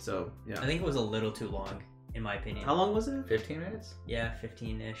 So I yeah. think it was a little too long, in my opinion. How long was it? 15 minutes? Yeah,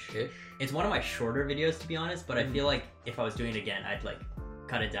 15-ish. Ish. It's one of my shorter videos, to be honest, but I Mhm. feel like if I was doing it again, I'd like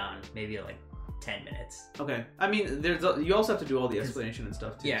cut it down maybe like 10 minutes. Okay. I mean, you also have to do all the explanation and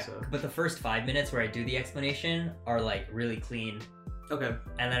stuff too. Yeah, So but the first 5 minutes where I do the explanation are like really clean. okay.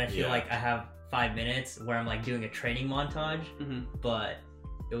 And then I feel Yeah. like I have 5 minutes where I'm like doing a training montage, Mm-hmm. but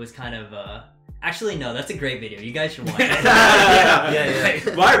it was kind of actually no, that's a great video. You guys should watch it.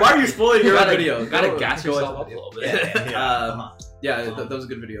 Yeah. Why are you spoiling your own gotta, video? Gotta Go- gas go yourself watch up the a little video. bit. Yeah. That was a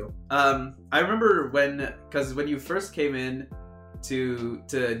good video. I remember because when you first came in to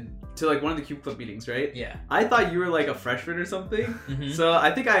like one of the Cube Club meetings, right? Yeah. I thought you were like a freshman or something. Mhm. So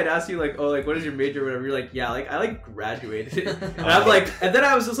I think I had asked you like, oh, like what is your major or whatever. You're like, yeah, like I like graduated. And I'm like, and then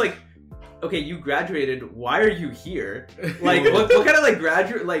I was just like, okay, you graduated. Why are you here? Like, what kind of like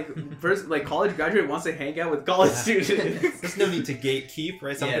graduate, like first, like college graduate wants to hang out with college students? There's no need to gatekeep,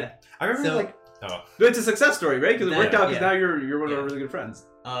 right? Something. Yeah. I remember So- like. Oh. But it's a success story, right? Because it worked out. Because Yeah. now you're one of Yeah. our really good friends.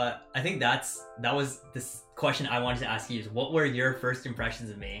 I think that was this question I wanted to ask you is what were your first impressions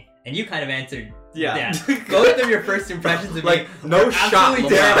of me? And you kind of answered Yeah. both of your first impressions of Like, me no were shot,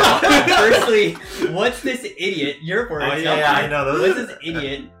 absolutely Lamar. terrible. Firstly, what's this idiot? Your words. Oh, not yeah, I mine. know. What's this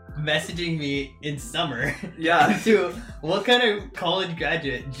idiot messaging me in summer? Yeah. To what kind of college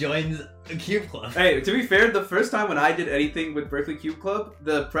graduate joins a Cube Club? Hey, to be fair, the first time when I did anything with Berkeley Cube Club,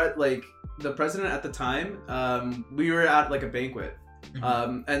 the president at the time, we were at like a banquet.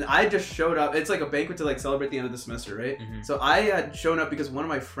 Mhm. And I just showed up. It's like a banquet to like celebrate the end of the semester, right? Mhm. So I had shown up because one of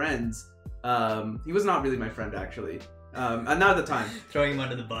my friends, he was not really my friend actually, and not at the time. Throwing him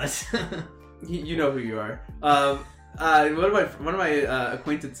under the bus. You know who you are. One of my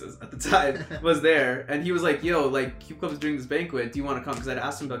acquaintances at the time was there, and he was like, "Yo, like Cube Club is doing this banquet. Do you want to come?" Because I'd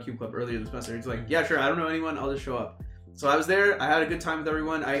asked him about Cube Club earlier this semester. He's like, "Yeah, sure. I don't know anyone. I'll just show up." So I was there. I had a good time with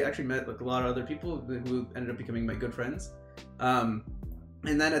everyone. I actually met like a lot of other people who ended up becoming my good friends.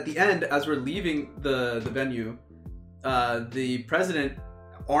 And then at the end, as we're leaving the venue, the president,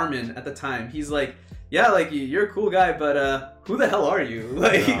 Armin, at the time, he's like, "Yeah, like you're a cool guy, but who the hell are you?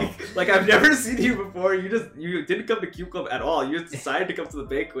 Like, No. like I've never seen you before. You didn't come to Cube Club at all. You just decided to come to the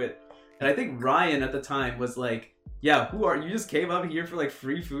banquet." And I think Ryan at the time was like, "Yeah, who are you? Just came up here for like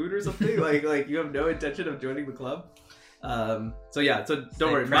free food or something? like you have no intention of joining the club." So don't They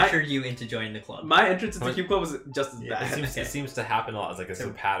worry. pressured you into joining the club. My entrance into What? Cube Club was just as Yeah, bad. it seems to happen a lot. It's like it's a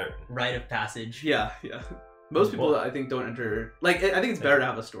pattern. Rite of passage. Yeah. Most people, Well- I think, don't enter. Like, I think it's better to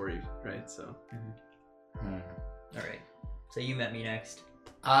have a story, right? So. All right. So you met me next.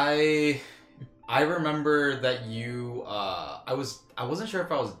 I remember that you I wasn't sure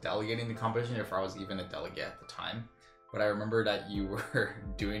if I was delegating the competition or if I was even a delegate at the time, but I remember that you were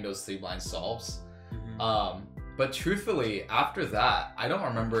doing those 3-blind solves. But truthfully, after that, I don't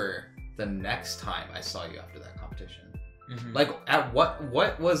remember the next time I saw you after that competition. Mhm. Like, at what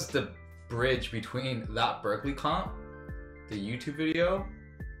was the bridge between that Berkeley comp, the YouTube video,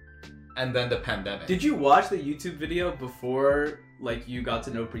 and then the pandemic? Did you watch the YouTube video before, like, you got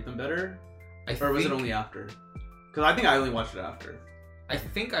to know Preetham better, or was it only after? Because I think I only watched it after. I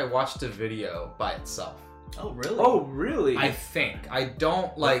think I watched the video by itself. Oh really? Oh, really? I think. I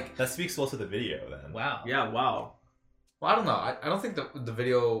don't like. That speaks well to the video then. Wow. Yeah. Wow. Well, I don't know. I don't think the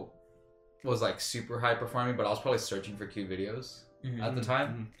video was like super high performing, but I was probably searching for cute videos Mhm. at the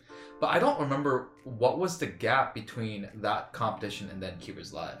time. But I don't remember what was the gap between that competition and then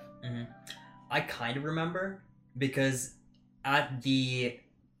CubersLive. Mhm. I kind of remember because at the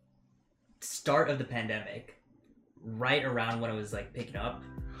start of the pandemic, right around when it was like picking up,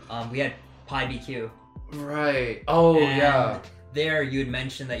 we had PyBQ. Right. Oh And yeah. There, you had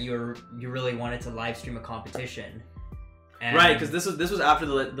mentioned that you really wanted to live stream a competition. And Right, because this was after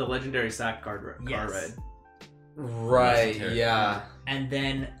the legendary sack car Yes. ride. Right. Legendary. Yeah. And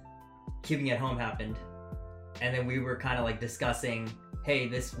then Cubing at Home happened, and then we were kind of like discussing, hey,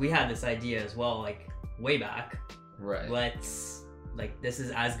 we had this idea as well, like way back. Right. Let's this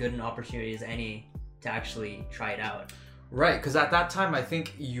is as good an opportunity as any to actually try it out. Right, because at that time, I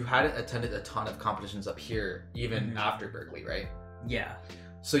think you hadn't attended a ton of competitions up here, even after Berkeley, right? Yeah.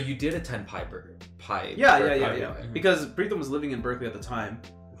 So you did attend Pi. Yeah. Because Preetham was living in Berkeley at the time.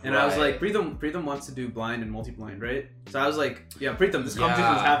 And I was like, Preetham wants to do blind and multi-blind, right? So I was like, yeah, Preetham, this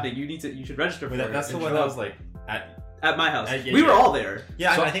competition is happening. You should register for it. That's the one that was like at my house. We were all there.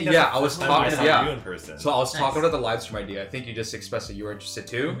 Yeah, so, I think that's I was talking you in person. So I was talking about the live stream idea. I think you just expressed that you were interested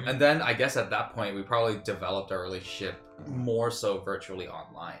too. And then I guess at that point we probably developed our relationship more so virtually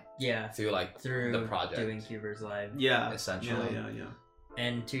online. Yeah. Through the project. Doing CubersLive. Yeah. Essentially. Yeah.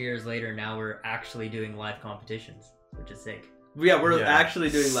 And 2 years later, now we're actually doing live competitions, which is sick. Yeah, we're actually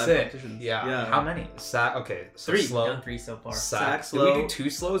doing live competitions. Yeah. How many? Okay. So 3. Slow. We've done 3 so far. Sack. Slow. Did we do 2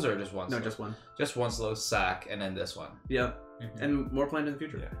 slows or just one? No, slow? just one. Just one slow, sack, and then this one. Yeah. And more planned in the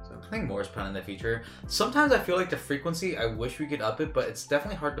future. Yeah. So I think more is planned in the future. Sometimes I feel like the frequency, I wish we could up it, but it's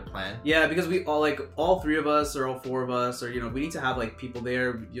definitely hard to plan. Yeah, because we all 3 of us or all 4 of us, or we need to have people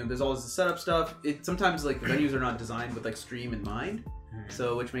there. There's always the setup stuff. Sometimes the venues are not designed with stream in mind.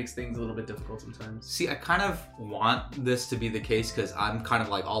 So, which makes things a little bit difficult sometimes. See, I kind of want this to be the case because I'm kind of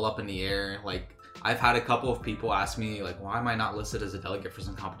all up in the air. I've had a couple of people ask me why am I not listed as a delegate for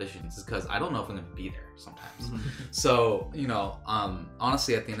some competitions? It's because I don't know if I'm going to be there sometimes. So,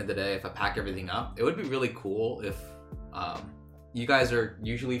 honestly, at the end of the day, if I pack everything up, it would be really cool if you guys are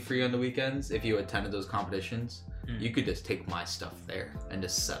usually free on the weekends. If you attended those competitions, you could just take my stuff there and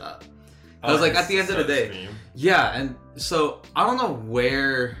just set up. Because at the end of the day, and so I don't know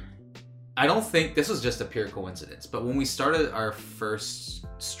where. I don't think this was just a pure coincidence, but when we started our first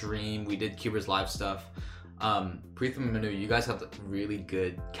stream, we did CubersLive stuff. Preetham and Manu, you guys have really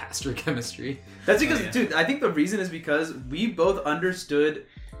good caster chemistry. That's because, dude, I think the reason is because we both understood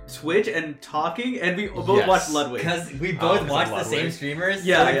Twitch and talking, and we both watched Ludwig. Because we both watched the same streamers.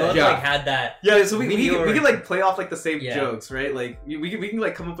 Yeah, so we both had that. Yeah, so we can play off the same jokes, right? We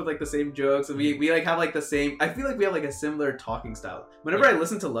can come up with the same jokes, and we have the same. I feel like we have a similar talking style. Whenever I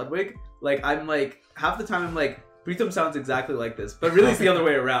listen to Ludwig, I'm half the time I'm Preetham sounds exactly like this, but really it's the other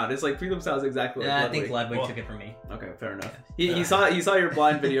way around. It's Preetham sounds exactly like Ludwig. I think Ludwig took it from me. Okay, fair enough. He saw your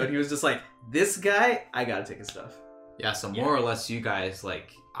blind video, and he was just like, "This guy, I gotta take his stuff." Yeah, so more or less, you guys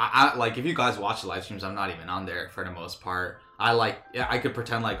I if you guys watch the live streams, I'm not even on there for the most part. I could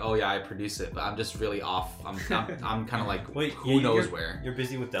pretend I produce it, but I'm just really off. I'm kind of who knows where. You're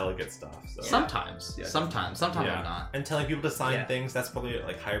busy with delegate stuff. So. Sometimes I'm not. And telling people to sign things, that's probably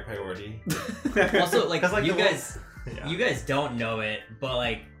higher priority. Also, you guys don't know it,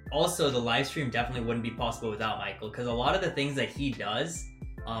 but also the live stream definitely wouldn't be possible without Michael, because a lot of the things that he does,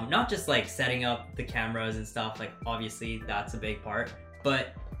 not just setting up the cameras and stuff, obviously that's a big part,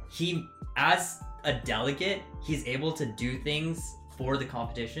 but he, as a delegate, he's able to do things for the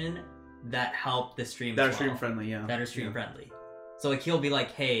competition that help the stream that are stream friendly. So he'll be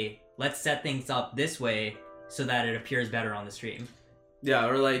hey, let's set things up this way so that it appears better on the stream. Yeah,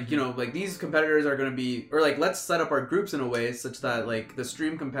 or these competitors are going to be, or let's set up our groups in a way such that the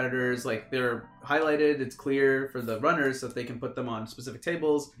stream competitors, they're highlighted, it's clear for the runners so that they can put them on specific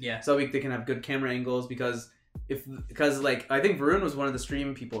tables. Yeah. So they can have good camera angles, because I think Varun was one of the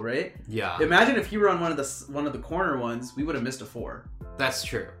stream people, right? Yeah. Imagine if he were on one of the corner ones, we would have missed a 4. That's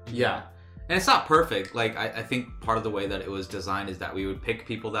true. Yeah. And it's not perfect. I think part of the way that it was designed is that we would pick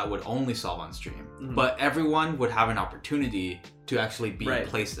people that would only solve on stream, but everyone would have an opportunity to actually be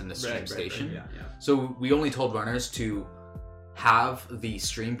placed in the stream station. Yeah. So we only told runners to have the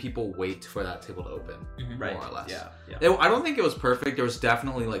stream people wait for that table to open, more or less. Yeah. I don't think it was perfect. There was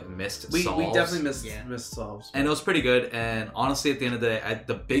definitely missed solves. We definitely missed solves. And it was pretty good. And honestly, at the end of the day,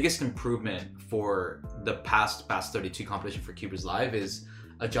 the biggest improvement for the past 32 competition for CubersLive is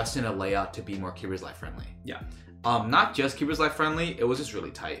adjusting a layout to be more CubersLive friendly. Yeah. Not just CubersLive friendly, it was just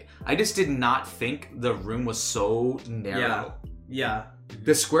really tight. I just did not think the room was so narrow. Yeah.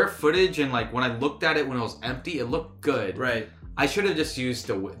 The square footage and when I looked at it when it was empty, it looked good. Right. I should have just used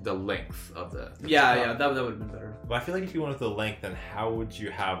the length of the that would have been better. But I feel if you went with the length, then how would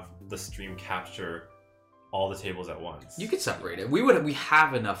you have the stream capture all the tables at once? You could separate it. We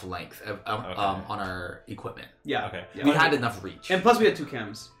have enough length on our equipment. Yeah. Okay. Yeah. We had enough reach. And plus we had 2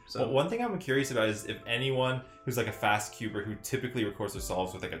 cams. So one thing I'm curious about is if anyone who's a fast cuber who typically records their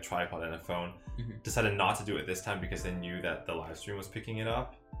solves with a tripod and a phone decided not to do it this time because they knew that the live stream was picking it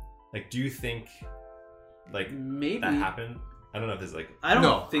up. Do you think maybe that happened? I don't know if there's I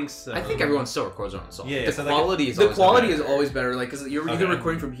don't think so. I think everyone still records their own song. Yeah, the quality is always better. Because you're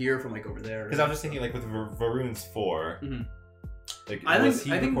recording from here, from over there. Because I was just thinking with Varun's 4, was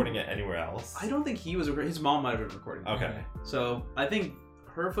he recording it anywhere else? I don't think he was recording. His mom might have been recording. Okay. So I think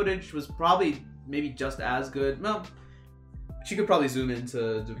her footage was probably maybe just as good. Well, She could probably zoom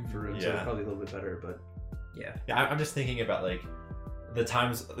into different rooms, so Yeah. it's probably a little bit better, but Yeah. Yeah, I'm just thinking about like the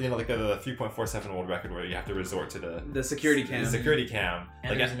times, you know, like the 3.47 world record where you have to resort to the security cam. the security cam.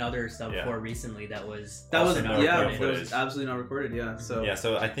 And Like, there's another sub yeah. 4 recently that was That was also not yeah, recorded. that was footage. absolutely not recorded. Yeah, so yeah,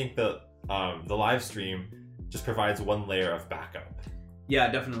 so I think the live stream just provides one layer of backup. yeah,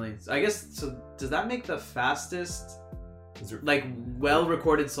 definitely. I guess so. Does that make the fastest, Is there- like,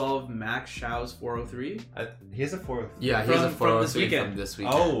 well-recorded solve Max Shao's 403? he has a 4. Yeah, From- he's a from 403 this weekend. from this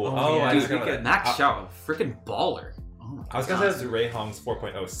weekend. Oh, yeah. I Dude, was gonna, weekend. Max Xiao, freaking baller. Oh I was gonna say Ray Hong's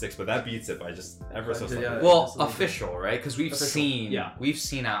 4.06, but that beats it by just ever so slightly. Yeah. Well, Absolutely. official, right? Because we've Official, seen, yeah. we've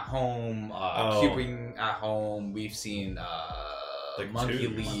seen at home, Oh. cubing at home. We've seen Like Monkey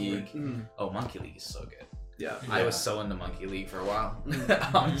tubes. League. Mm, Oh, Monkey League is so good. yeah. I was so into Monkey League for a while,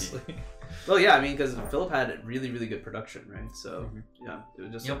 Mm. honestly. Well, yeah, I mean, because Philip had really, really good production, right? So, Mhm. yeah, it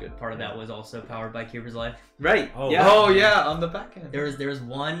was just so Yep, good. part of that was also powered by CubersLive. Right. Oh. yeah. Oh yeah, on the back end. There was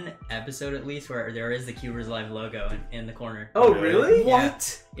one episode at least where there is the CubersLive logo in the corner. Oh, Really? really?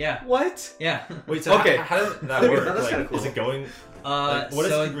 What? Yeah, What? yeah. Wait, so Okay. how does that Okay, work? that's Like, kinda cool. Is it going? Uh, Like, what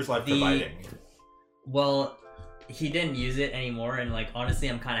is so CubersLive the- providing? Well, he didn't use it anymore, and like honestly,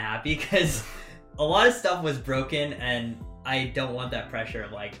 I'm kind of happy because a lot of stuff was broken, and I don't want that pressure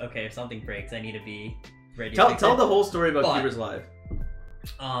of like, okay, if something breaks, I need to be ready. to fix Tell it. the whole story about But- CubersLive.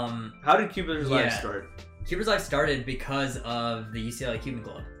 Um, How did CubersLive Yeah. start? CubersLive started because of the UCLA Cuban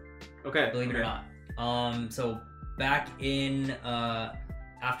Club. Okay. Believe it or not. So back in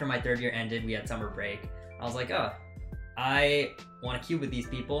after my third year ended, we had summer break. I was like, oh, I want to cube with these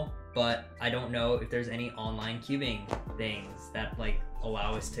people, but I don't know if there's any online cubing things that like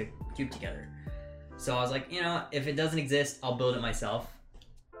allow us to cube together. So I was like, you know, if it doesn't exist, I'll build it myself.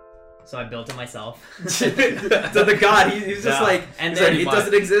 So I built it myself. So the god, he's just Yeah. like, And and then- then it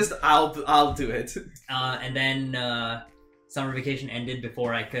doesn't exist. I'll do it. And then summer vacation ended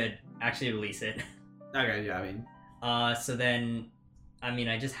before I could actually release it. Okay, yeah, I mean, So then, I mean,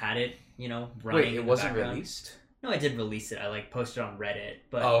 I just had it, you know, running. Wait, in it the wasn't background. released? No, I did release it. I like posted on Reddit,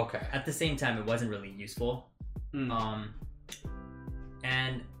 but Oh, okay. at the same time, it wasn't really useful. mm.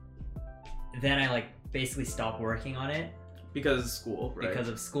 And then I like basically stopped working on it Because of school, right? because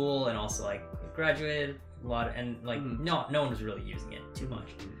of school and also like graduated a lot and like Mhm. no one was really using it too much.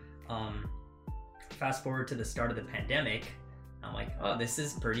 Fast forward to the start of the pandemic, I'm like, oh, this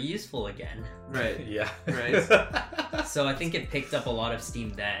is pretty useful again. Right. Yeah. Right. So I think it picked up a lot of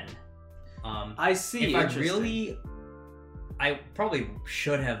steam then. I see. If I Interesting. really, I probably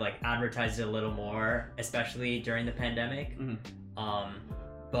should have like advertised it a little more, especially during the pandemic. Mhm.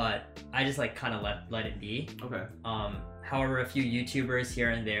 But I just like kind of let it be. Okay. However, a few YouTubers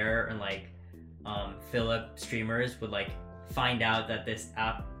here and there and like Philip streamers would like find out that this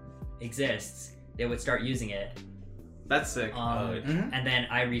app exists. They would start using it. That's sick. Mhm. And then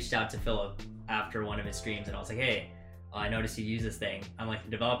I reached out to Philip after one of his streams and I was like, hey, I noticed you use this thing. I'm like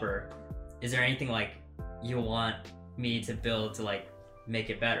the developer. Is there anything like you want me to build to like make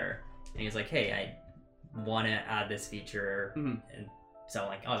it better? And he was like, hey, I want to add this feature. Mhm. And so I'm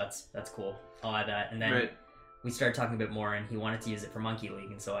like, oh, that's cool. I'll add that. And then Right. we started talking a bit more and he wanted to use it for Monkey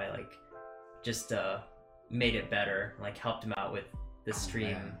League. And so I like just made it better, like helped him out with the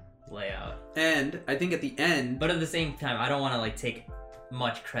stream man. layout. And I think at the end, But at the same time, I don't want to like take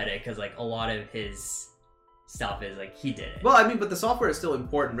much credit because like a lot of his stuff is like he did it. well, I mean, but the software is still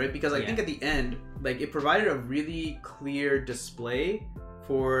important, right? Because I Yeah. think at the end, like it provided a really clear display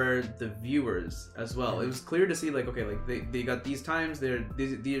for the viewers as well. It was clear to see like, okay, like they got these times, they're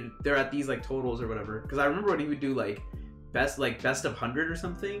at these like totals or whatever. Because I remember when he would do like best of 100 or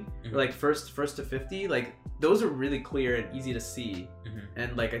something, Mhm. or like first to 50, like those are really clear and easy to see. Mhm.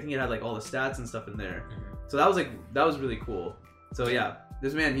 And like I think it had like all the stats and stuff in there. Mhm. So that was really cool. So yeah,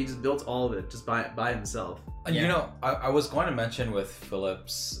 this man, he just built all of it just by himself. Yeah. You know, I was going to mention with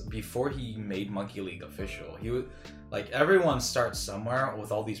Phillips, before he made Monkey League official, he would, like, everyone starts somewhere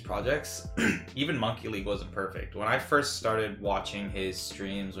with all these projects. Even Monkey League wasn't perfect. When I first started watching his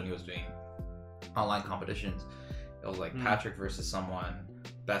streams when he was doing online competitions, it was like Patrick versus someone,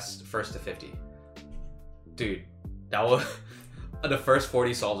 best first to 50. Dude, that was the first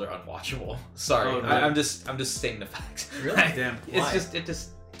 40 solves are unwatchable. Sorry, Oh, really? I'm just stating the facts. Really? Damn. It's Why?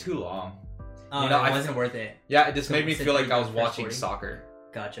 just too long. Oh, You know, it I- wasn't worth it. Yeah, it just So made me sit feel through like I the was first watching 40? soccer.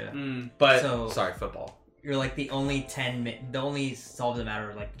 Gotcha. But So- sorry, football. You're like the only the only solves that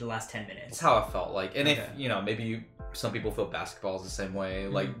matter are like the last 10 minutes. That's how I felt. Like, and Okay. if you know, maybe some people feel basketball is the same way.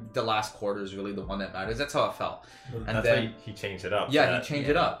 Mm-hmm. Like the last quarter is really the one that matters. That's how it felt. And That's then why he changed it up. yeah, that, he changed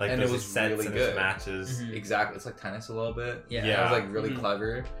it up, like and it there's was his sets really and his good. matches. Mhm. Exactly, it's like tennis a little bit. Yeah. It was like really Mhm.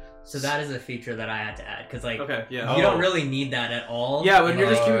 clever. So that is a feature that I had to add because like Okay, yeah. you don't really need that at all. Yeah, when in, you're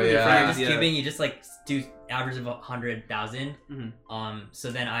just like, cubing with your yeah. friends, just yeah. cubing, you just like do average of 100,000. Mhm.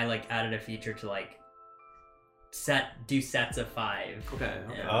 So then I like added a feature to like do sets of 5. Okay.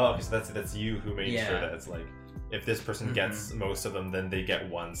 Yeah. Oh, okay, so that's you who made Yeah. sure that it's like if this person gets most of them, then they get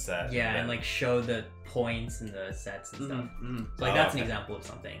one set. Yeah, and then- like show the points and the sets and stuff. Mhm. So like Oh, that's an okay. example of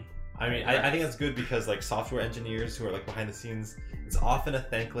something. I mean, I think that's good because like software engineers who are like behind the scenes, it's often a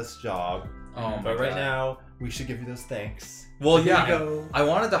thankless job. Oh my But right God. now, we should give you those thanks. Well, Here yeah. you go. I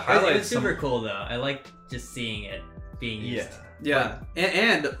wanted to It was highlight super some. cool though. I like just seeing it being used. Yeah. Yeah,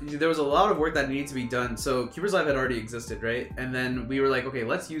 and there was a lot of work that needed to be done. So CubersLive had already existed, right? And then we were like, okay,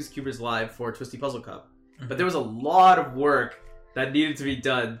 let's use CubersLive for Twisty Puzzle Cup. But there was a lot of work that needed to be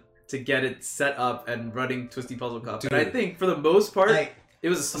done to get it set up and running Twisty Puzzle Cup. And I Dude. think for the most part, I- it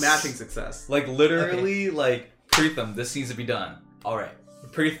was a smashing success. Like literally, like Preetham, this needs to be done. All right,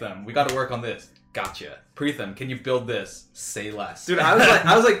 Preetham, we got to work on this. Gotcha. Preetham, can you build this? Say less. Dude,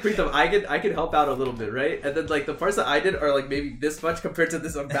 I was like, Preetham, I could help out a little bit, right? And then like the parts that I did are like maybe this much compared to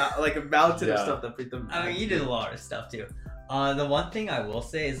this amount of Yeah. stuff that Preetham. I mean, you did a lot of stuff too. The one thing I will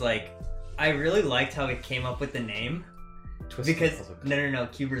say is like, I really liked how it came up with the name Twisted because Puzzle Cup. no,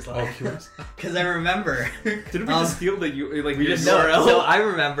 CubersLive. Oh, Cubers. Because I remember. Didn't we just steal the like we your just- No, URL? so I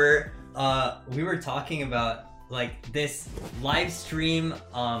remember we were talking about like this live stream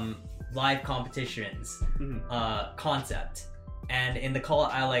live competitions Mhm. concept, and in the call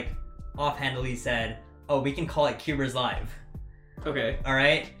I like offhandedly said, oh, we can call it CubersLive. Okay. All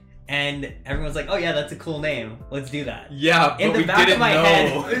right, and everyone's like, oh yeah, that's a cool name, let's do that. Yeah, In but the we back didn't of my know.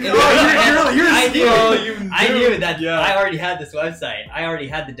 head, in the back of my head, you're I knew, Oh, you I knew that Yeah. I already had this website. I already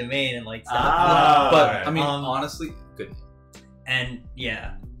had the domain and like stuff. Ah. But Alright. I mean, honestly, good. And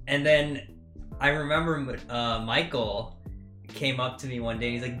yeah, and then I remember Michael came up to me one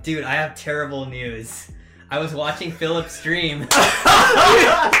day. He's like, "Dude, I have terrible news. I was watching Philip's stream, and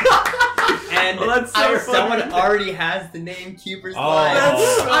Oh, that's so someone funny. already has the name CubersLive."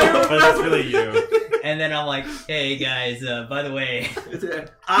 Oh, but that's really you. And then I'm like, "Hey guys, by the way,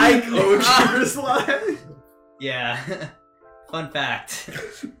 I own CubersLive. yeah, fun fact."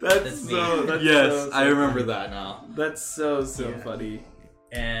 That's me. so. That's Yes, so I remember funny. that now. That's so Yeah. funny.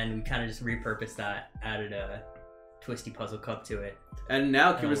 And we kind of just repurposed that, added a Twisty Puzzle Cup to it. And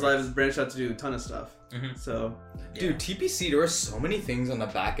now That CubersLive works. has branched out to do a ton of stuff. Mhm. So Dude, TPC, there were so many things on the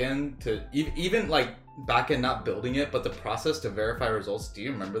back end to even like back end not building it, but the process to verify results. Do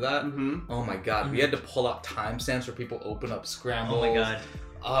you remember that? Oh my god, we had to pull out timestamps for people open up scrambles. Oh my god.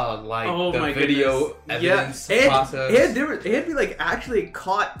 Like Oh the my video goodness. evidence Yeah. process. It had we like actually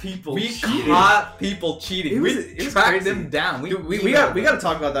caught people. We cheating. caught people cheating. It was We crazy. tracked them down. Dude, we got to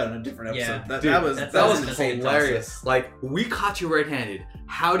talk about that in a different Yeah. episode. Dude, that was that's- That was that's a hilarious. process. Like, we caught you red-handed.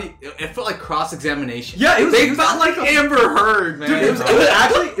 How do you... It felt like cross-examination. Yeah, it was- They it was felt like actually- Amber Heard, man. Dude,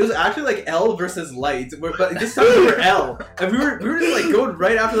 it was actually like L versus Light, but this time we were L, and we were just like going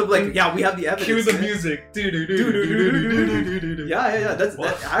right after them, like, yeah, we have the evidence. Cue the man. music. Yeah, that's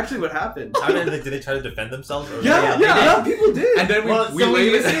actually what happened. I mean, did they try to defend themselves? Or Yeah, they did. people did. And then Well, we so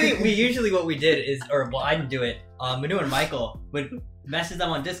waited. we usually what we did is, or well, I didn't do it. Manu and Michael would message them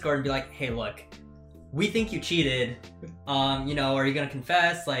on Discord and be like, "Hey, look, we think you cheated. You know, are you gonna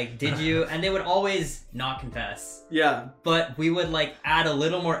confess? Like, did you?" And they would always not confess, Yeah. but we would like add a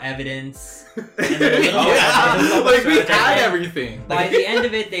little more evidence. And then a little more Yeah, evidence. like we And had then everything. By the end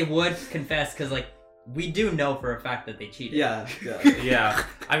of it, they would confess because like we do know for a fact that they cheated. Yeah. Yeah,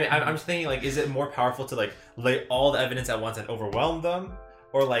 I mean, I'm just thinking, like, is it more powerful to like lay all the evidence at once and overwhelm them,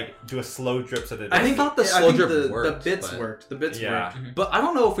 or like do a slow drip so that I thought the slow drip the worked, bits but- worked. The bits Yeah. worked. But I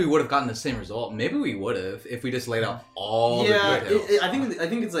don't know if we would have gotten the same result. Maybe we would have if we just laid out all Yeah, the details. I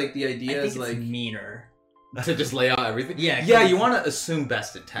think it's like the I idea think is it's like meaner. to just lay out everything. Yeah, Yeah, 'cause you want to assume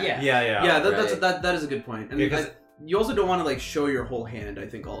best intent. Yeah. yeah, that's right. that is a good point. And Because- you also don't want to like show your whole hand. I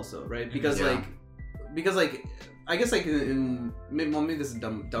think also right because Yeah. like I guess like in maybe this is a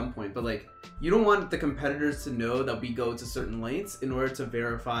dumb point, but like you don't want the competitors to know that we go to certain lengths in order to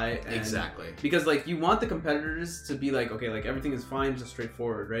verify and, Exactly. because like you want the competitors to be like, okay, like everything is fine, just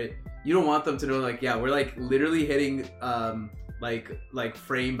straightforward, right? You don't want them to know like, yeah, we're like literally hitting like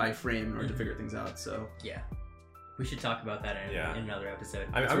frame by frame in order to figure things out. So Yeah. We should talk about that in, Yeah. in another episode.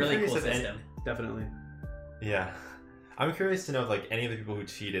 I'm It's a really curious cool if any- system. definitely. Yeah. I'm curious to know if like any of the people who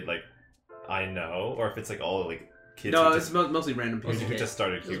cheated, like, I know, or if it's like all like kids No, who, it's mostly random people. who just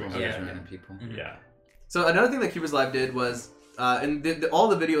started cubing. Yeah. Random people. Mhm. Yeah. So another thing that CubersLive did was and all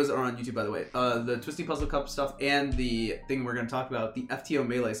the videos are on YouTube, by the way. The Twisty Puzzle Cup stuff and the thing we're going to talk about, the FTO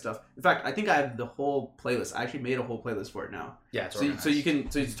Melee stuff. In fact, I think I have the whole playlist. I actually made a whole playlist for it now. Yeah, it's so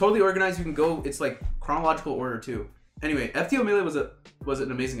it's totally organized. You can go. It's like chronological order too. Anyway, FTO Melee was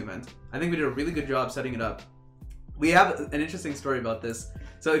an amazing event. I think we did a really good job setting it up. We have an interesting story about this.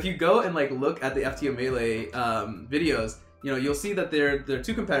 So if you go and like look at the FTO Melee videos, you know, you'll see that there are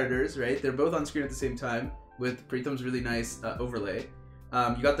two competitors, right? They're both on screen at the same time with Preetham's really nice overlay.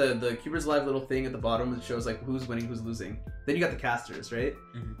 You got the CubersLive little thing at the bottom that shows like who's winning, who's losing. Then you got the casters, right?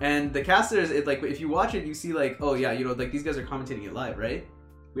 Mm-hmm. And the casters, it like if you watch it, you see like, oh yeah, you know, like these guys are commentating it live, right?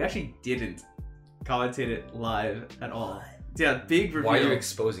 We actually didn't commentate it live at all. Yeah, big reveal. Why are you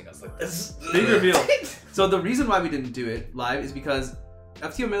exposing us like this? Big reveal. So the reason why we didn't do it live is because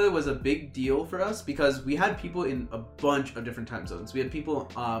FTO Melee was a big deal for us because we had people in a bunch of different time zones. We had people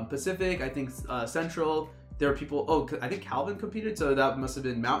Pacific, I think Central. There were people, I think Calvin competed, so that must have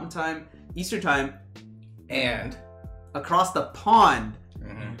been Mountain Time, Eastern Time. And across the pond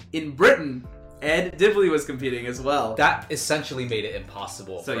in Britain, Ed Dibley was competing as well. That essentially made it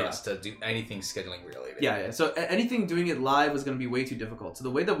impossible for us to do anything scheduling related. Yeah. So anything doing it live was going to be way too difficult. So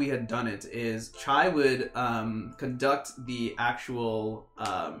the way that we had done it is Chai would conduct the actual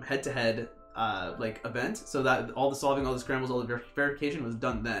head-to-head like event, so that all the solving, all the scrambles, all the verification was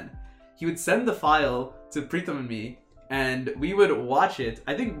done then. He would send the file to Preetham and me, and we would watch it.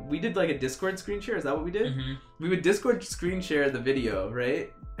 I think we did like a Discord screen share. Is that what we did? Mm-hmm. We would Discord screen share the video,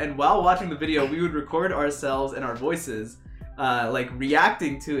 right? And while watching the video, we would record ourselves and our voices, like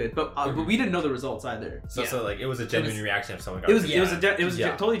reacting to it. But we didn't know the results either. So like it was a genuine reaction if someone got it was a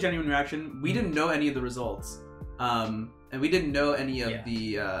totally genuine reaction. We didn't know any of the results, and we didn't know any of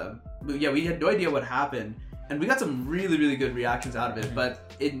the. We had no idea what happened. And we got some really, really good reactions out of it.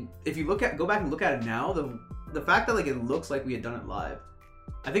 But if you go back and look at it now, the fact that like it looks like we had done it live,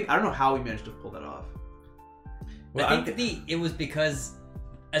 I don't know how we managed to pull that off. Well, I think it was because,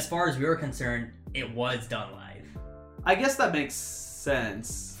 as far as we were concerned, it was done live. I guess that makes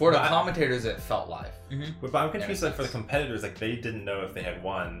sense. For the commentators, it felt live. Mm-hmm. But I'm confused. Like for the competitors, like they didn't know if they had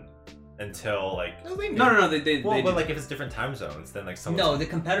won until like no, they did. Well, but like if it's different time zones, then like someone. No, the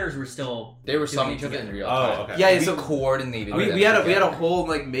competitors were still. They were subbing each other in real time. Oh, okay. Yeah, so coordinated. We had a whole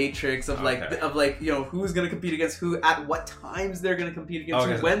like matrix of like you know who's gonna compete against who at what times they're gonna compete against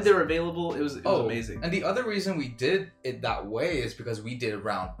who, when they're available. It was amazing. And the other reason we did it that way is because we did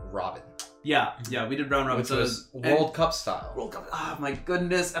round robin. Yeah, we did round robin. Which was World Cup style. World Cup. Oh my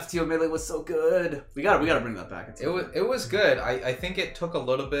goodness, FTO Melee was so good. We gotta bring that back. It was good. I think it took a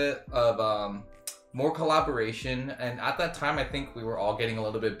little bit of more collaboration, and at that time I think we were all getting a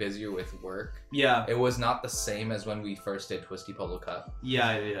little bit busier with work. Yeah. It was not the same as when we first did Twisty Puzzle Cup.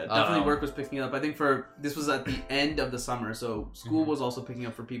 Yeah. Definitely work was picking up. I think this was at the end of the summer, so school was also picking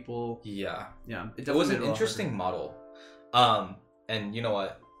up for people. Yeah. It was an interesting model. And you know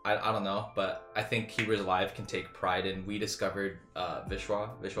what? I don't know, but I think CubersLive can take pride in. We discovered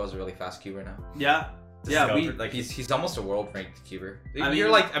Vishwa. Vishwa's a really fast cuber now. Yeah. He's almost a world ranked cuber.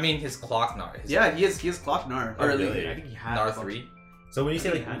 His clock nar. He is clock nar. Oh, really? I think he had nar 3. So when you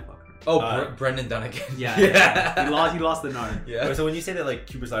say like Brendan Dunnigan. Yeah. He lost the nar. Yeah. So when you say that like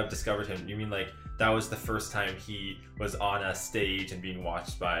CubersLive discovered him, you mean like that was the first time he was on a stage and being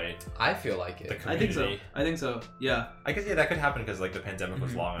watched by? I feel like it. The community. I think so. Yeah. I guess that could happen because like the pandemic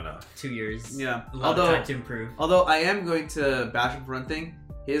was long enough. 2 years. Yeah. A lot of time to improve. Although I am going to bash him for one thing.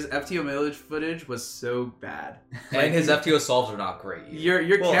 His FTO Melee footage was so bad. And his FTO solves are not great either.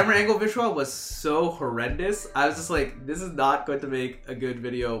 Your camera angle visual was so horrendous. I was just like, this is not going to make a good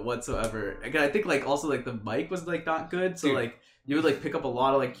video whatsoever. Again, I think like also like the mic was like not good, so like you would like pick up a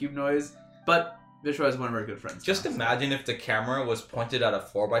lot of like cube noise. But Vishwa is one of our good friends. Just imagine if the camera was pointed at a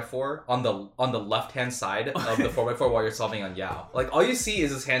 4x4 on the left hand side of the 4x4 while you're solving on Yao. Like all you see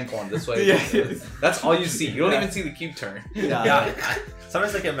is his hand going this way. That's all you see. You don't even see the cube turn. Yeah.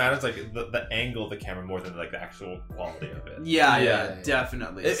 Sometimes like it matters like the angle of the camera more than like the actual quality of it. Yeah,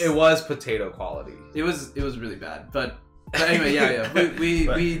 definitely. It was potato quality. It was really bad, but anyway,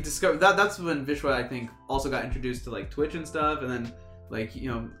 we discovered that's when Vishwa I think also got introduced to like Twitch and stuff, and then. Like,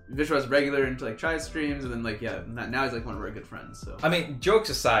 you know, Vishwa's regular into like Chai streams, and then like now he's like one of our good friends. So I mean, jokes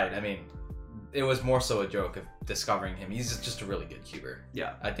aside, I mean, it was more so a joke of discovering him. He's just a really good cuber.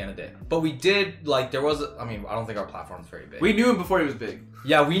 Yeah. At the end of the day, but we did like I don't think our platform's very big. We knew him before he was big.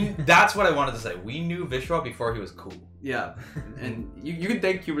 Yeah, that's what I wanted to say. We knew Vishwa before he was cool. Yeah, and you can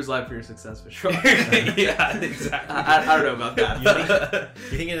thank CubersLive for your success, Vishwa. Yeah, exactly. I don't know about that.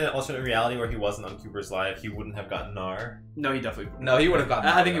 You think in an alternate reality where he wasn't on CubersLive, he wouldn't have gotten NAR? No, he definitely. No, he would have gotten.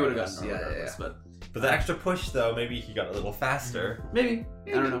 I think he would have gotten NAR. Yeah. But But the extra push, though, maybe he got a little faster. Maybe.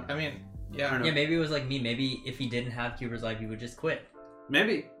 I don't know. I mean, I don't know. Yeah, maybe it was like me. Maybe if he didn't have CubersLive, he would just quit.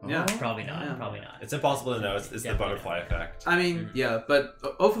 Maybe. Yeah. Probably not. Yeah. Probably not. It's impossible to know. It's the Definitely butterfly effect. I mean, yeah, but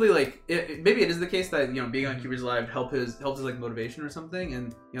hopefully, like, maybe it is the case that being on CubersLive helps his like motivation or something,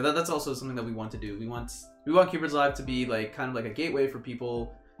 and that's also something that we want to do. We want CubersLive to be like kind of like a gateway for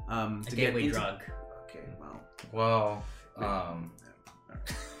people to A get gateway into. drug. Okay, well,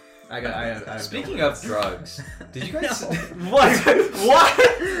 I speaking of drugs, did you guys? No.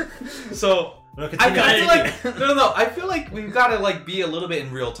 What? So. No, I continue. feel like no. I feel like we've got to like be a little bit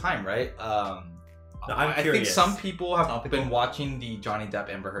in real time, right? I'm I think curious. some people have Topical. been watching the Johnny Depp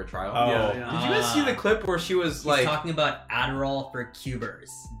Amber Heard trial. Oh. Yeah. Did you guys see the clip where she was He's like, talking about Adderall for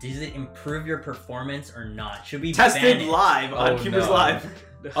cubers. Does it improve your performance or not? Should we ban tested it? live on Oh, CubersLive.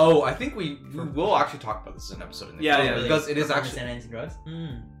 "Oh, I think we will actually talk about this in an episode." Yeah, Oh, yeah, really? because it is Performance actually enhancing drugs.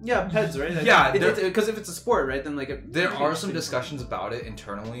 Yeah, peds, right? Yeah, because if it's a sport, right, then like there are some discussions about it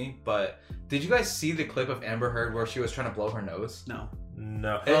internally. But did you guys see the clip of Amber Heard where she was trying to blow her nose? No.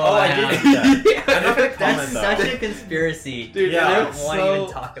 No. Oh, I yeah. did see that. I'm not gonna That's comment though. such a conspiracy. Dude, Yeah, I don't it's want to so-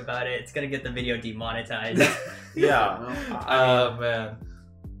 even talk about it. It's gonna get the video demonetized. Yeah. Man,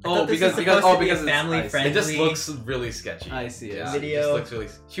 thought this because was supposed to be a it's family ice. friend. it just Friendly. looks really sketchy. I see it. Yeah, Video. It just looks really.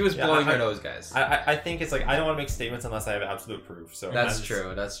 She was Yeah, blowing I- her nose, guys. I think it's like I don't want to make statements unless I have absolute proof. So That's I'm just-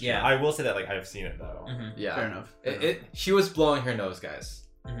 true. That's true. Yeah. I will say that like I've seen it though. Mhm. Yeah. Fair enough. She was blowing her nose, guys.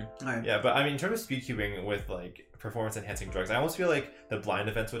 Alright. Yeah, but I mean, in terms of speed cubing with like performance enhancing drugs, I almost feel like the blind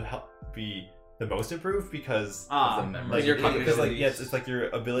events would help be the most improved because the memory. like Your because like capabilities. it's like your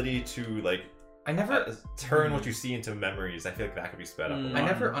ability to like I never turn what you see into memories. I feel like that could be sped up. A Mm. lot. I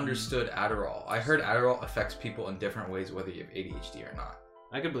never understood Adderall. I heard Adderall affects people in different ways, whether you have ADHD or not.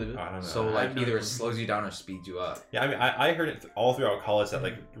 I can believe it. I don't know. So I like have no either it clue. slows you down or speeds you up. Yeah, I mean, I heard it all throughout college that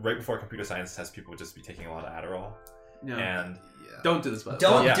like right before computer science tests, people would just be taking a lot of Adderall, Yeah. and Don't do this, by the way.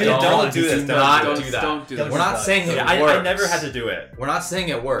 Don't yeah, do don't drugs. do this. Do not Don't do that. Don't do Don't this. We're not drugs. saying it Yeah, I works. never had to do it. We're not saying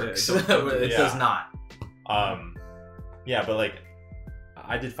it works. Yeah, don't do It it. does Yeah. not. Yeah, but like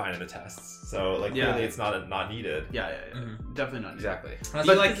I did fine in the tests, so like Yeah. clearly it's not needed. Yeah. Definitely not. Exactly. Honestly,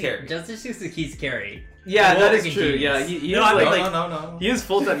 But like Carrie. just he's Carrie. Yeah, Well, that is fucking true. genius. Yeah, he No, is I mean, like, no. he is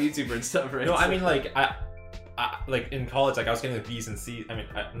full time YouTuber and stuff, right? No, I So- mean like I like in college, like I was getting like B's and C's. I mean,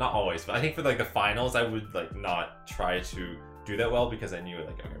 not always, but I think for like the finals, I would like not try to do that well because I knew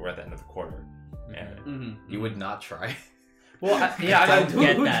like okay, we're at the end of the quarter, and Mhm. You would not try. well, yeah, I Don't mean,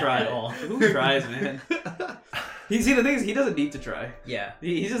 get who that tried? at all. Who tries, man? See, the thing is, he doesn't need to try. Yeah.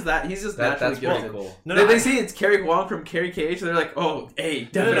 He's just naturally That's pretty gifted. cool. no, they I- say it's Carrie Wong from Carrie KH, and they're like, oh, hey,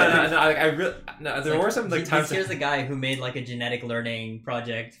 no, definitely. like, I really no. There It's were some like times. Here's a guy who made like a genetic learning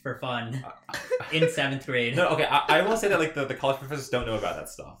project for fun in 7th grade. No, okay, I will say that like the college professors don't know about that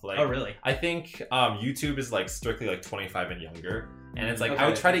stuff. Like, Oh really? I think YouTube is like strictly like 25 and younger, and it's like I Okay,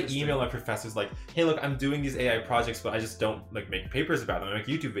 would try to interesting. email my professors like, hey, look, I'm doing these AI projects, but I just don't like make papers about them. I make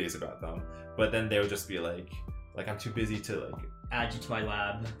YouTube videos about them. But then they would just be like I'm too busy to like. Add you to my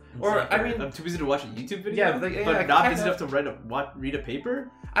lab. and Or, stuff. I mean- I'm too busy to watch a YouTube video. Yeah, like, yeah, but not kinda. busy enough to read a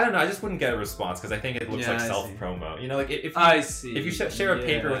paper. I don't know. I just wouldn't get a response because I think it looks Yeah, like I self see. promo. You know, like if you, I see. if you share a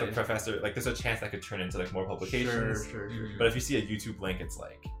paper with a Yeah. professor, like there's a chance that could turn into like more publications. Sure. But if you see a YouTube link, it's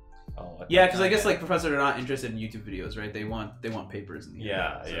like, oh. Yeah, because I guess like professors are not interested in YouTube videos, right? They want papers in the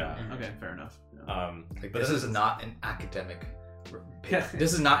Yeah, end. yeah. Okay, fair enough. Like, But this is is not an academic. Yeah.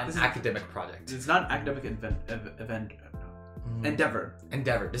 This is not This an is- academic project. It's not an academic endeavor.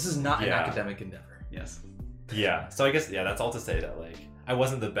 Endeavor. This is not an Yeah. academic endeavor. Yes. Yeah. So I guess that's all to say that like I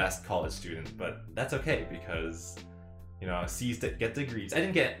wasn't the best college student, but that's okay because you know C's to get degrees. I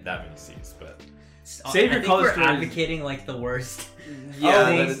didn't get that many C's, but Save I your think college we're stories. advocating like the worst. Yeah,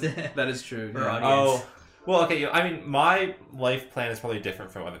 things that is true. for yeah. audience. well, okay. I mean, my life plan is probably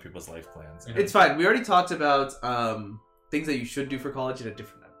different from other people's life plans. Mhm. It's fine. We already talked about things that you should do for college in a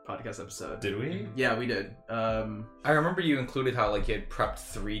different podcast episode. Did we? Yeah, we did. I remember you included how like you had prepped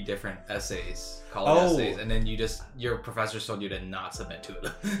 3 different essays, college Oh. essays, and then your professor told you to not submit to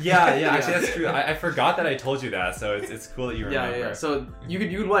it. Yeah. Actually, Yeah. that's true. I forgot that I told you that, so it's cool that you remember. Yeah. So you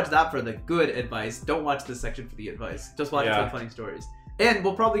could watch that for the good advice. Don't watch this section for the advice. Just watch it for Yeah. the funny stories. And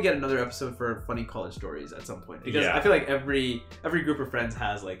we'll probably get another episode for funny college stories at some point because Yeah. I feel like every group of friends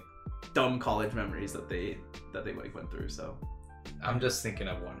has like dumb college memories that they like went through. So I'm just thinking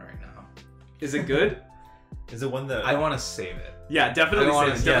of one right now. is it good? Is it one that I want to save it. Yeah, definitely I don't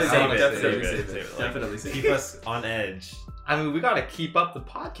wanna- save it. yeah, Definitely save it, Definitely save it, save it. save it. Like, Definitely save keep it. us on edge? I mean, we gotta keep up the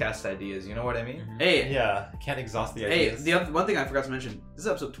podcast ideas. You know what I mean? Mhm. Hey, Yeah. Can't exhaust the hey. ideas. The other, one thing I forgot to mention. This is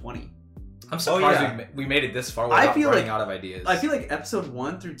episode 20. I'm surprised yeah. we made it this far I without feel running like- out of ideas. I feel like episode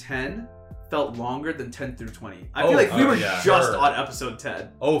 1 through 10 felt longer than 10 through 20. I feel like we were just on episode 10.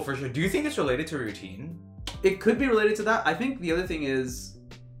 Oh, for sure. Do you think it's related to routine? It could be related to that. I think the other thing is,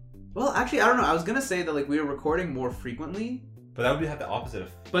 well, actually, I don't know. I was gonna say that like we were recording more frequently, But that would have the opposite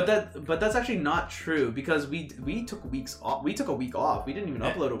of. but that's actually not true because we took weeks off. We took a week off. We didn't even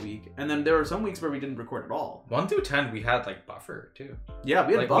upload a week, and then there were some weeks where we didn't record at all. 1 through 10, we had like buffer too. Yeah,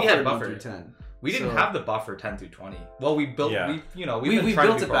 we had Like, buffer. we had in 1 buffer. through 10. We didn't So- have the buffer 10 through 20. Well, we built. Yeah. We We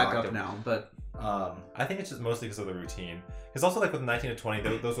built it back up now, but I think it's just mostly because of the routine. Because also like with 19 to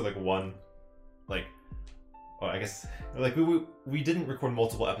 20, those were like one, like, oh, I guess like we didn't record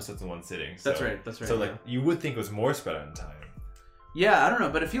multiple episodes in one sitting. So, that's right. So like you would think it was more spread out in time. Yeah, I don't know,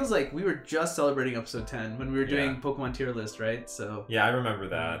 but it feels like we were just celebrating episode 10 when we were doing Yeah. Pokemon tier list, right? So Yeah, I remember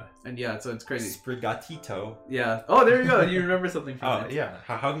that. and yeah, so it's crazy. Sprigatito. Yeah. Oh, there you go. You remember something from Oh it. yeah.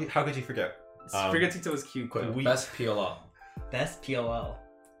 How could you forget? Sprigatito was cute. Quick, though. Best PLL. Best PLL.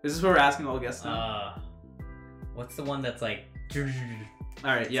 This is what we're asking all guests now. What's the one that's like?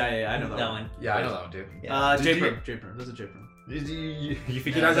 All right. Yeah. I know that, that one. one. Yeah, I know that one too. Yeah. Did you- J-Perm. There's a J-Perm. You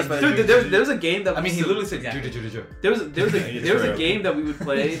figured Yeah, out that by Dude, there was a game that I mean, he so- literally said Exactly. Juju. there was a True. game that we would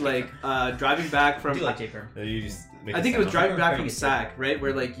play like driving back I from. do like J-Perm. You just make I think it was sound. driving back from Pretty good. SAC, right?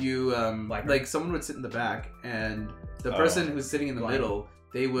 Where like you Viper. like someone would sit in the back and the Oh. person who's sitting in the Viper. middle,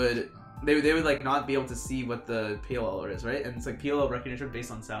 they would like not be able to see what the PLL is, right? And it's like PLL recognition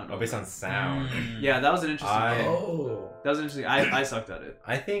based on sound. Oh, based on sound. Yeah, that was an interesting game. Oh. That was interesting. I sucked at it.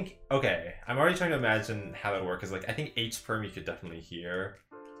 I think okay. I'm already trying to imagine how that would work. Cause like I think H perm you could definitely hear.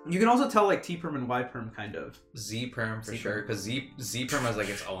 You can also tell like T perm and Y perm kind of. Z perm for Z sure, because Z perm has like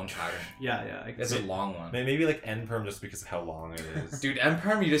its own pattern. Yeah. I It's guess. a long one. Maybe like N perm just because of how long it is. Dude, M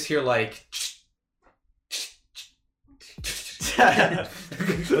perm you just hear like. But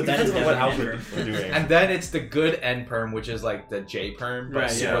depends on what definitely output N-perm. we're doing. And then it's the good N perm, which is like the J perm, but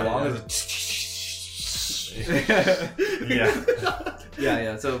Right, super yeah, long. yeah. Yeah.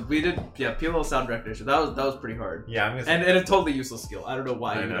 yeah. So we did PLL sound recognition. That was pretty hard. Yeah, I'm gonna say, And a totally useless skill. I don't know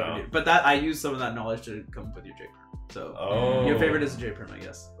why I you would ever know. do it. But that I used some of that knowledge to come up with your J perm. So oh, your favorite is a J perm, I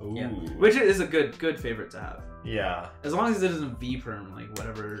guess. Ooh. Yeah. Which is a good favorite to have. Yeah. As long as it isn't V perm, like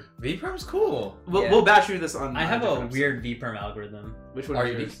whatever. V perm's cool. Yeah. We'll bash through this on. I have a different episode. weird V-perm algorithm. Which one Are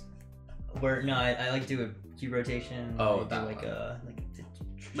is you yours? Where no, I like do a cube rotation. Oh, I do that like one.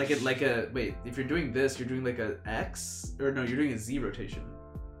 Like a wait. If you're doing this, you're doing like a X or no? You're doing a Z rotation.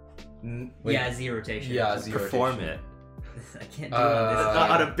 Wait, yeah, Z rotation. Yeah, Z Perform rotation. it. I can't do it on this.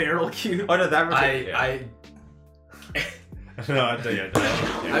 On a barrel cube. Oh no, that I no, I tell you.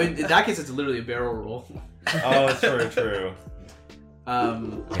 I mean, in that case, it's literally a barrel roll. Oh, true.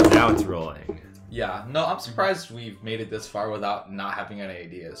 Now it's rolling. yeah. No, I'm surprised we've made it this far without not having any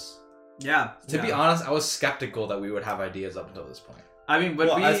ideas. Yeah. To be honest, I was skeptical that we would have ideas up until this point. I mean, but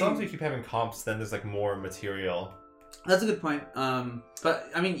Well, as long as we keep having comps, then there's like more material. that's a good point. But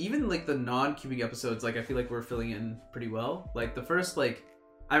I mean, even like the non-cubing episodes, like I feel like we're filling in pretty well. Like the first, like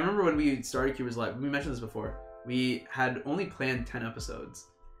I remember when we started CubersLive, we mentioned this before. We had only planned 10 episodes,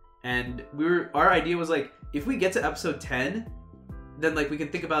 and our idea was like, if we get to episode 10, then like we can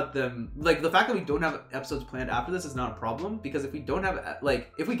think about them. Like the fact that we don't have episodes planned after this is not a problem, because if we don't have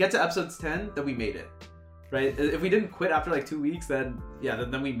like if we get to episodes 10, then we made it, right? If we didn't quit after like 2 weeks, then yeah,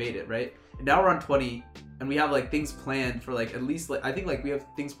 then we made it, right? And now we're on 20, and we have like things planned for like at least like I think like we have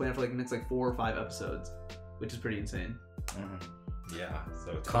things planned for like the next like 4 or 5 episodes, which is pretty insane. Yeah.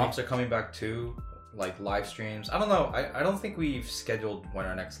 So Comps are coming back too, like live streams. I don't know. I don't think we've scheduled when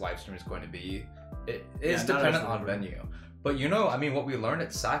our next live stream is going to be. It is Yeah, not dependent as on delivered. venue. But you know, I mean, what we learned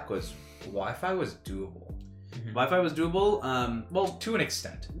at SAC was Wi-Fi was doable. Wi-Fi was doable. Well, To an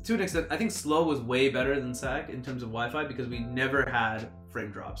extent. to an extent, I think slow was way better than SAC in terms of Wi-Fi because we never had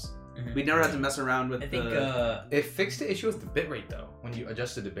frame drops. Mhm. We never had to mess around with I think It fixed the issue with the bitrate though. When you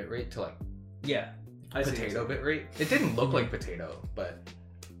adjusted the bitrate to like yeah. I see. potato bitrate, it didn't look like potato, but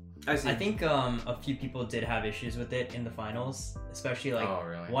I see. I think a few people did have issues with it in the finals, especially like oh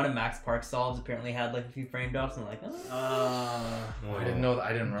really? one of Max Park solves apparently had like a few frame drops and like Oh, I didn't know that.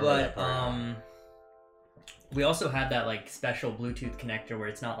 I didn't remember but that part. we also had that like special Bluetooth connector where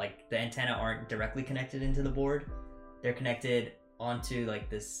it's not like the antenna aren't directly connected into the board. They're connected onto like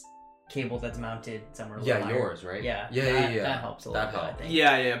this cable that's mounted somewhere. a Yeah, little higher. yours, right? Yeah. Yeah. That helps a That little bit, I helped. think.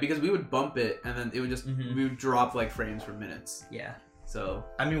 yeah, because we would bump it and then it would just Mhm. we would drop like frames for minutes. Yeah. So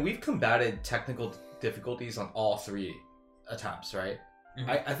I mean, we've combated technical difficulties on all 3 attempts, right?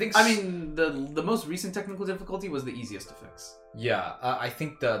 Mhm. I think. I mean, the most recent technical difficulty was the easiest to fix. yeah. I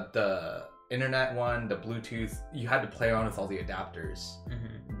think the internet one, the Bluetooth, you had to play around with all the adapters.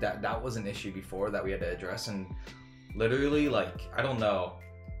 Mhm. That was an issue before that we had to address, and literally, like, I don't know.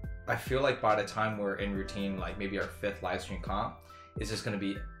 I feel like by the time we're in routine, like maybe our 5th live stream comp, it's just gonna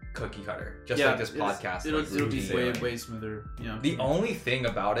be cookie cutter, just like this podcast. It'll be way smoother. Yeah. The only thing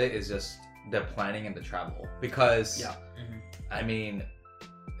about it is just the planning and the travel, because I mean,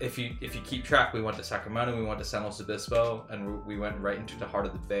 if you keep track, we went to Sacramento, we went to San Luis Obispo, and we went right into the heart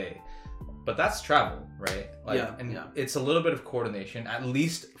of the Bay. But that's travel, right? Like, it's a little bit of coordination. At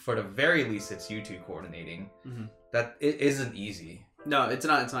least, for the very least, it's you two coordinating. That it isn't easy. No, it's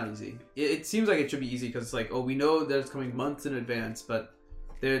not. It's not easy. It seems like it should be easy because it's like, oh, we know that it's coming months in advance, but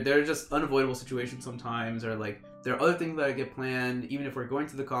there are just unavoidable situations sometimes, or like there are other things that get planned. Even if we're going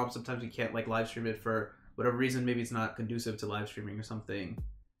to the comp, sometimes we can't like live stream it for whatever reason. Maybe it's not conducive to live streaming or something.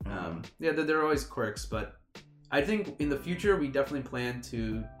 There are always quirks, but I think in the future we definitely plan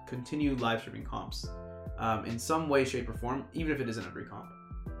to continue live streaming comps in some way, shape, or form, even if it isn't every comp.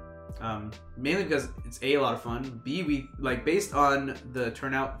 Mainly because it's A, lot of fun. B, we like based on the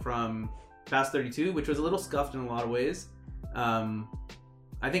turnout from Fast 32, which was a little scuffed in a lot of ways.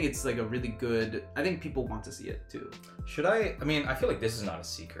 I think it's like a really good. I think people want to see it too. I mean, I feel like this is not a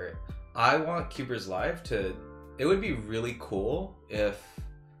secret. I want CubersLive to. It would be really cool if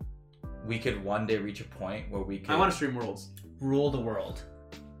we could one day reach a point where we could. I want to stream Worlds. Rule the world.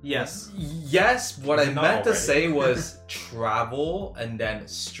 Yes. Yes. What I meant to say already? was travel and then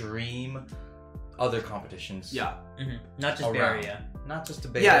stream other competitions. Yeah. Not just Bay Around. Area. Not just the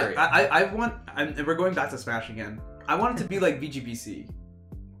Bay Yeah. Area. I want. And we're going back to Smash again. I want it to be like VGBC.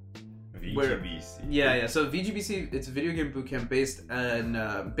 VGBC. Yeah. So VGBC, it's a video game bootcamp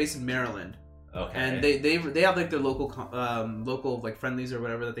based in Maryland. Okay. And they have like their local like friendlies or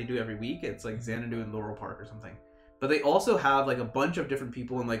whatever that they do every week. It's like Xanadu and Laurel Park or something. But they also have like a bunch of different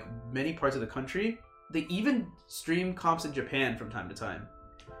people in like many parts of the country. They even stream comps in Japan from time to time.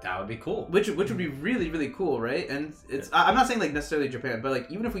 That would be cool. Which would be really, really cool, right? And it's I'm not saying like necessarily Japan, but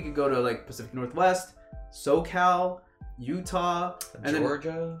like even if we could go to like Pacific Northwest, SoCal, Utah, and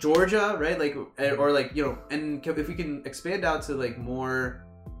Georgia, right? Like or like, you know, and if we can expand out to like more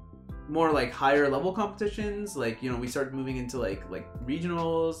like higher level competitions, like, you know, we start moving into like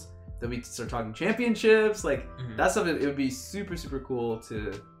regionals, then we start talking championships, like that stuff. It would be super, super cool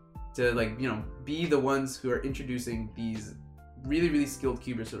to like, you know, be the ones who are introducing these really, really skilled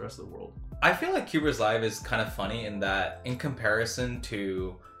cubers to the rest of the world. I feel like CubersLive is kind of funny in that, in comparison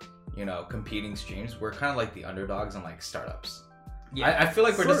to, you know, competing streams, we're kind of like the underdogs and like startups. Yeah, I feel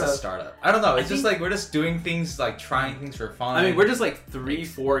like we're just a startup. I don't know. It's just like we're just doing things, like trying things for fun. I mean, we're just like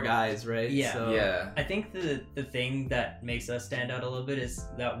 3-4 guys, right? Yeah. So. Yeah. I think the thing that makes us stand out a little bit is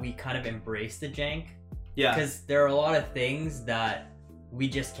that we kind of embrace the jank. Yeah. Because there are a lot of things that we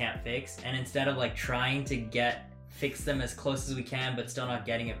just can't fix, and instead of like trying to fix them as close as we can, but still not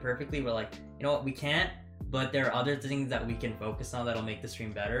getting it perfectly, we're like, you know what, we can't. But there are other things that we can focus on that'll make the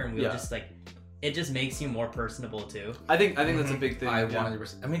stream better, and we'll just like. It just makes you more personable too. I think that's a big thing.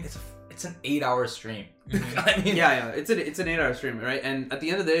 100%. I mean, it's an 8-hour stream. I mean, yeah, it's an 8-hour stream, right? And at the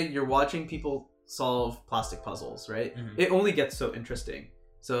end of the day, you're watching people solve plastic puzzles, right? It only gets so interesting.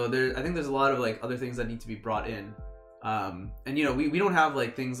 So I think there's a lot of like other things that need to be brought in. And you know, we don't have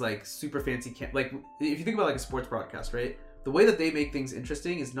like things like super fancy like if you think about like a sports broadcast, right? The way that they make things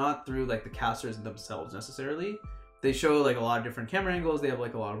interesting is not through like the casters themselves necessarily. They show like a lot of different camera angles. They have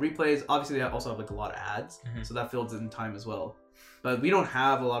like a lot of replays. Obviously, they also have like a lot of ads, so that fills in time as well. But we don't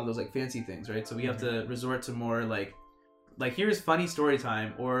have a lot of those like fancy things, right? So we have to resort to more like here's funny story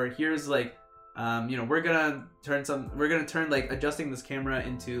time, or here's like, you know, we're gonna turn like adjusting this camera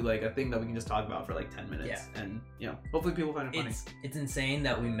into like a thing that we can just talk about for like 10 minutes, and you know, hopefully people find it funny. It's insane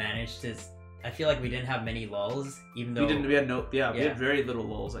that we managed to. I feel like we didn't have many lulls, even though we had very little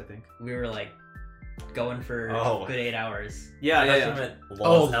lulls. I think we were like. Going for a good 8 hours. Yeah.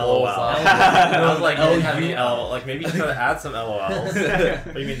 LOL. I was like, LUL. Like maybe try to add some LOLs.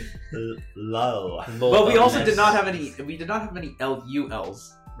 What do you mean? LOL. But we also did not have any. We did not have any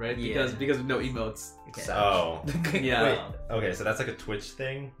LULs, right? Because of no emotes. Okay. So, yeah. Wait, okay, so that's like a Twitch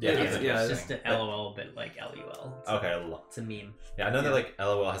thing. It's just an LOL, but like LUL. It's a meme. Yeah, I know that like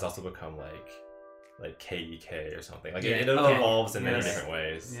LOL has also become like KEK or something. Like it evolves in many different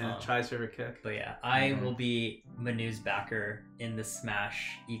ways. Yeah, Chai's favorite kick. But yeah, I will be Manu's backer in the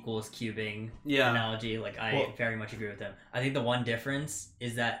Smash equals cubing analogy. Like I very much agree with him. I think the one difference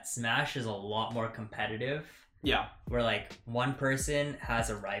is that Smash is a lot more competitive. Yeah. Where like one person has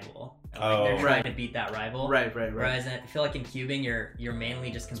a rival. They're trying to beat that rival. Right. Whereas I feel like in cubing you're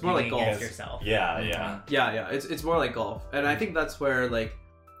mainly just competing against yourself. Yeah. It's more like golf. And I think that's where like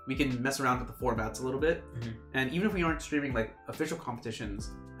we can mess around with the formats a little bit. Mhm. And even if we aren't streaming like official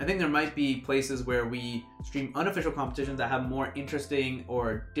competitions, I think there might be places where we stream unofficial competitions that have more interesting or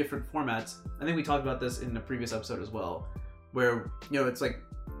different formats. I think we talked about this in a previous episode as well, where it's like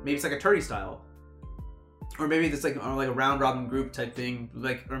maybe it's like a tourney style, or maybe it's like a round robin group type thing,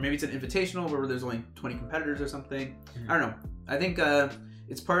 like, or maybe it's an invitational where there's only 20 competitors or something. I don't know. I think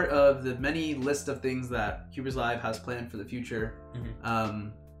it's part of the many list of things that CubersLive has planned for the future.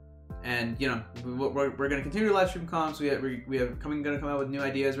 And we're going to continue to live stream comps. We are going to come out with new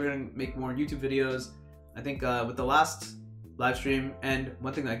ideas. We're going to make more YouTube videos. I think with the last live stream, and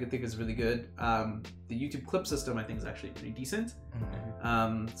one thing that I could think is really good, the YouTube clip system I think is actually pretty decent.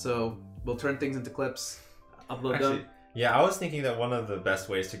 So we'll turn things into clips, upload them. Yeah, I was thinking that one of the best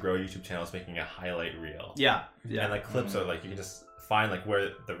ways to grow a YouTube channel is making a highlight reel. Yeah. And like clips are like, you can just find like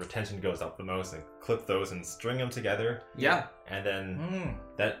where the retention goes up the most and clip those and string them together. Yeah. And then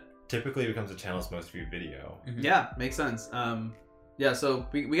that typically becomes the channel's most viewed video. Yeah, makes sense. Yeah, so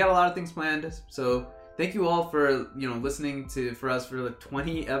we got a lot of things planned. So thank you all for listening for us for like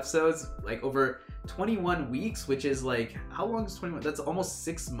 20 episodes, like over 21 weeks, which is like, how long is 21? That's almost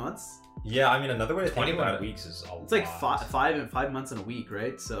 6 months. Yeah, I mean, another way to think about 21 weeks is a lot. It's like 5 months in a week,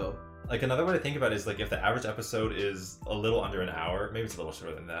 right? So like another way to think about it is like if the average episode is a little under an hour, maybe it's a little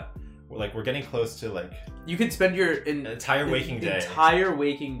shorter than that. We're getting close to like you could spend your entire waking day.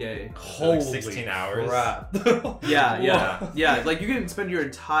 Holy like 16 hours. Crap. Yeah. Like you can spend your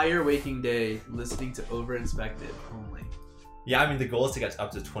entire waking day listening to Overinspected only. Yeah, I mean the goal is to get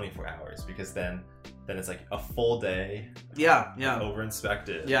up to 24 hours because then it's like a full day. Yeah.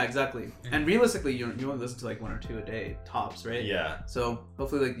 Overinspected. Yeah, exactly. And realistically, you only listen to like 1 or 2 a day tops, right? Yeah. So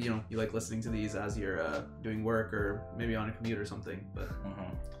hopefully, like you like listening to these as you're doing work or maybe on a commute or something. But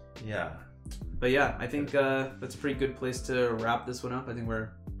yeah, I think that's a pretty good place to wrap this one up. I think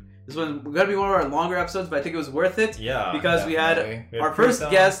this one's gonna be one of our longer episodes, but I think it was worth it. Yeah. Because we had our first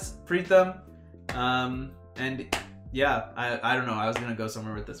guest, Preetham, and yeah, I don't know. I was gonna go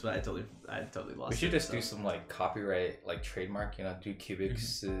somewhere with this, but I totally lost. We should just do some like copyright, like trademark. Do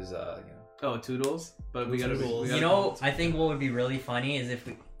Cubics is Oh, Toodles, but we gotta. I think what would be really funny is if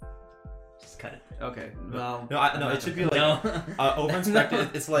we just cut it. Okay. Well. No, it should be like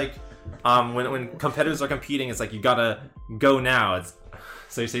Overinspected. It's like when competitors are competing, it's like you gotta go now.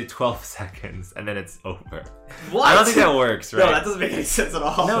 So you say 12 seconds and then it's over. What? I don't think that works, right? No, that doesn't make any sense at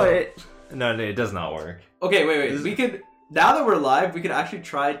all. No, it does not work. Okay, wait. We could, now that we're live, we could actually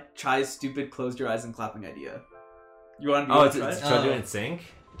try stupid close your eyes and clapping idea. You want to try it? Try to do it in sync?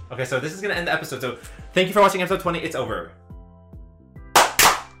 Okay, so this is gonna end the episode. So thank you for watching episode 20. It's over.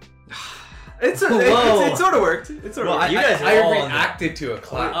 It sort of worked. I reacted to a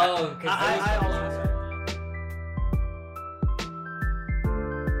clap. Oh, because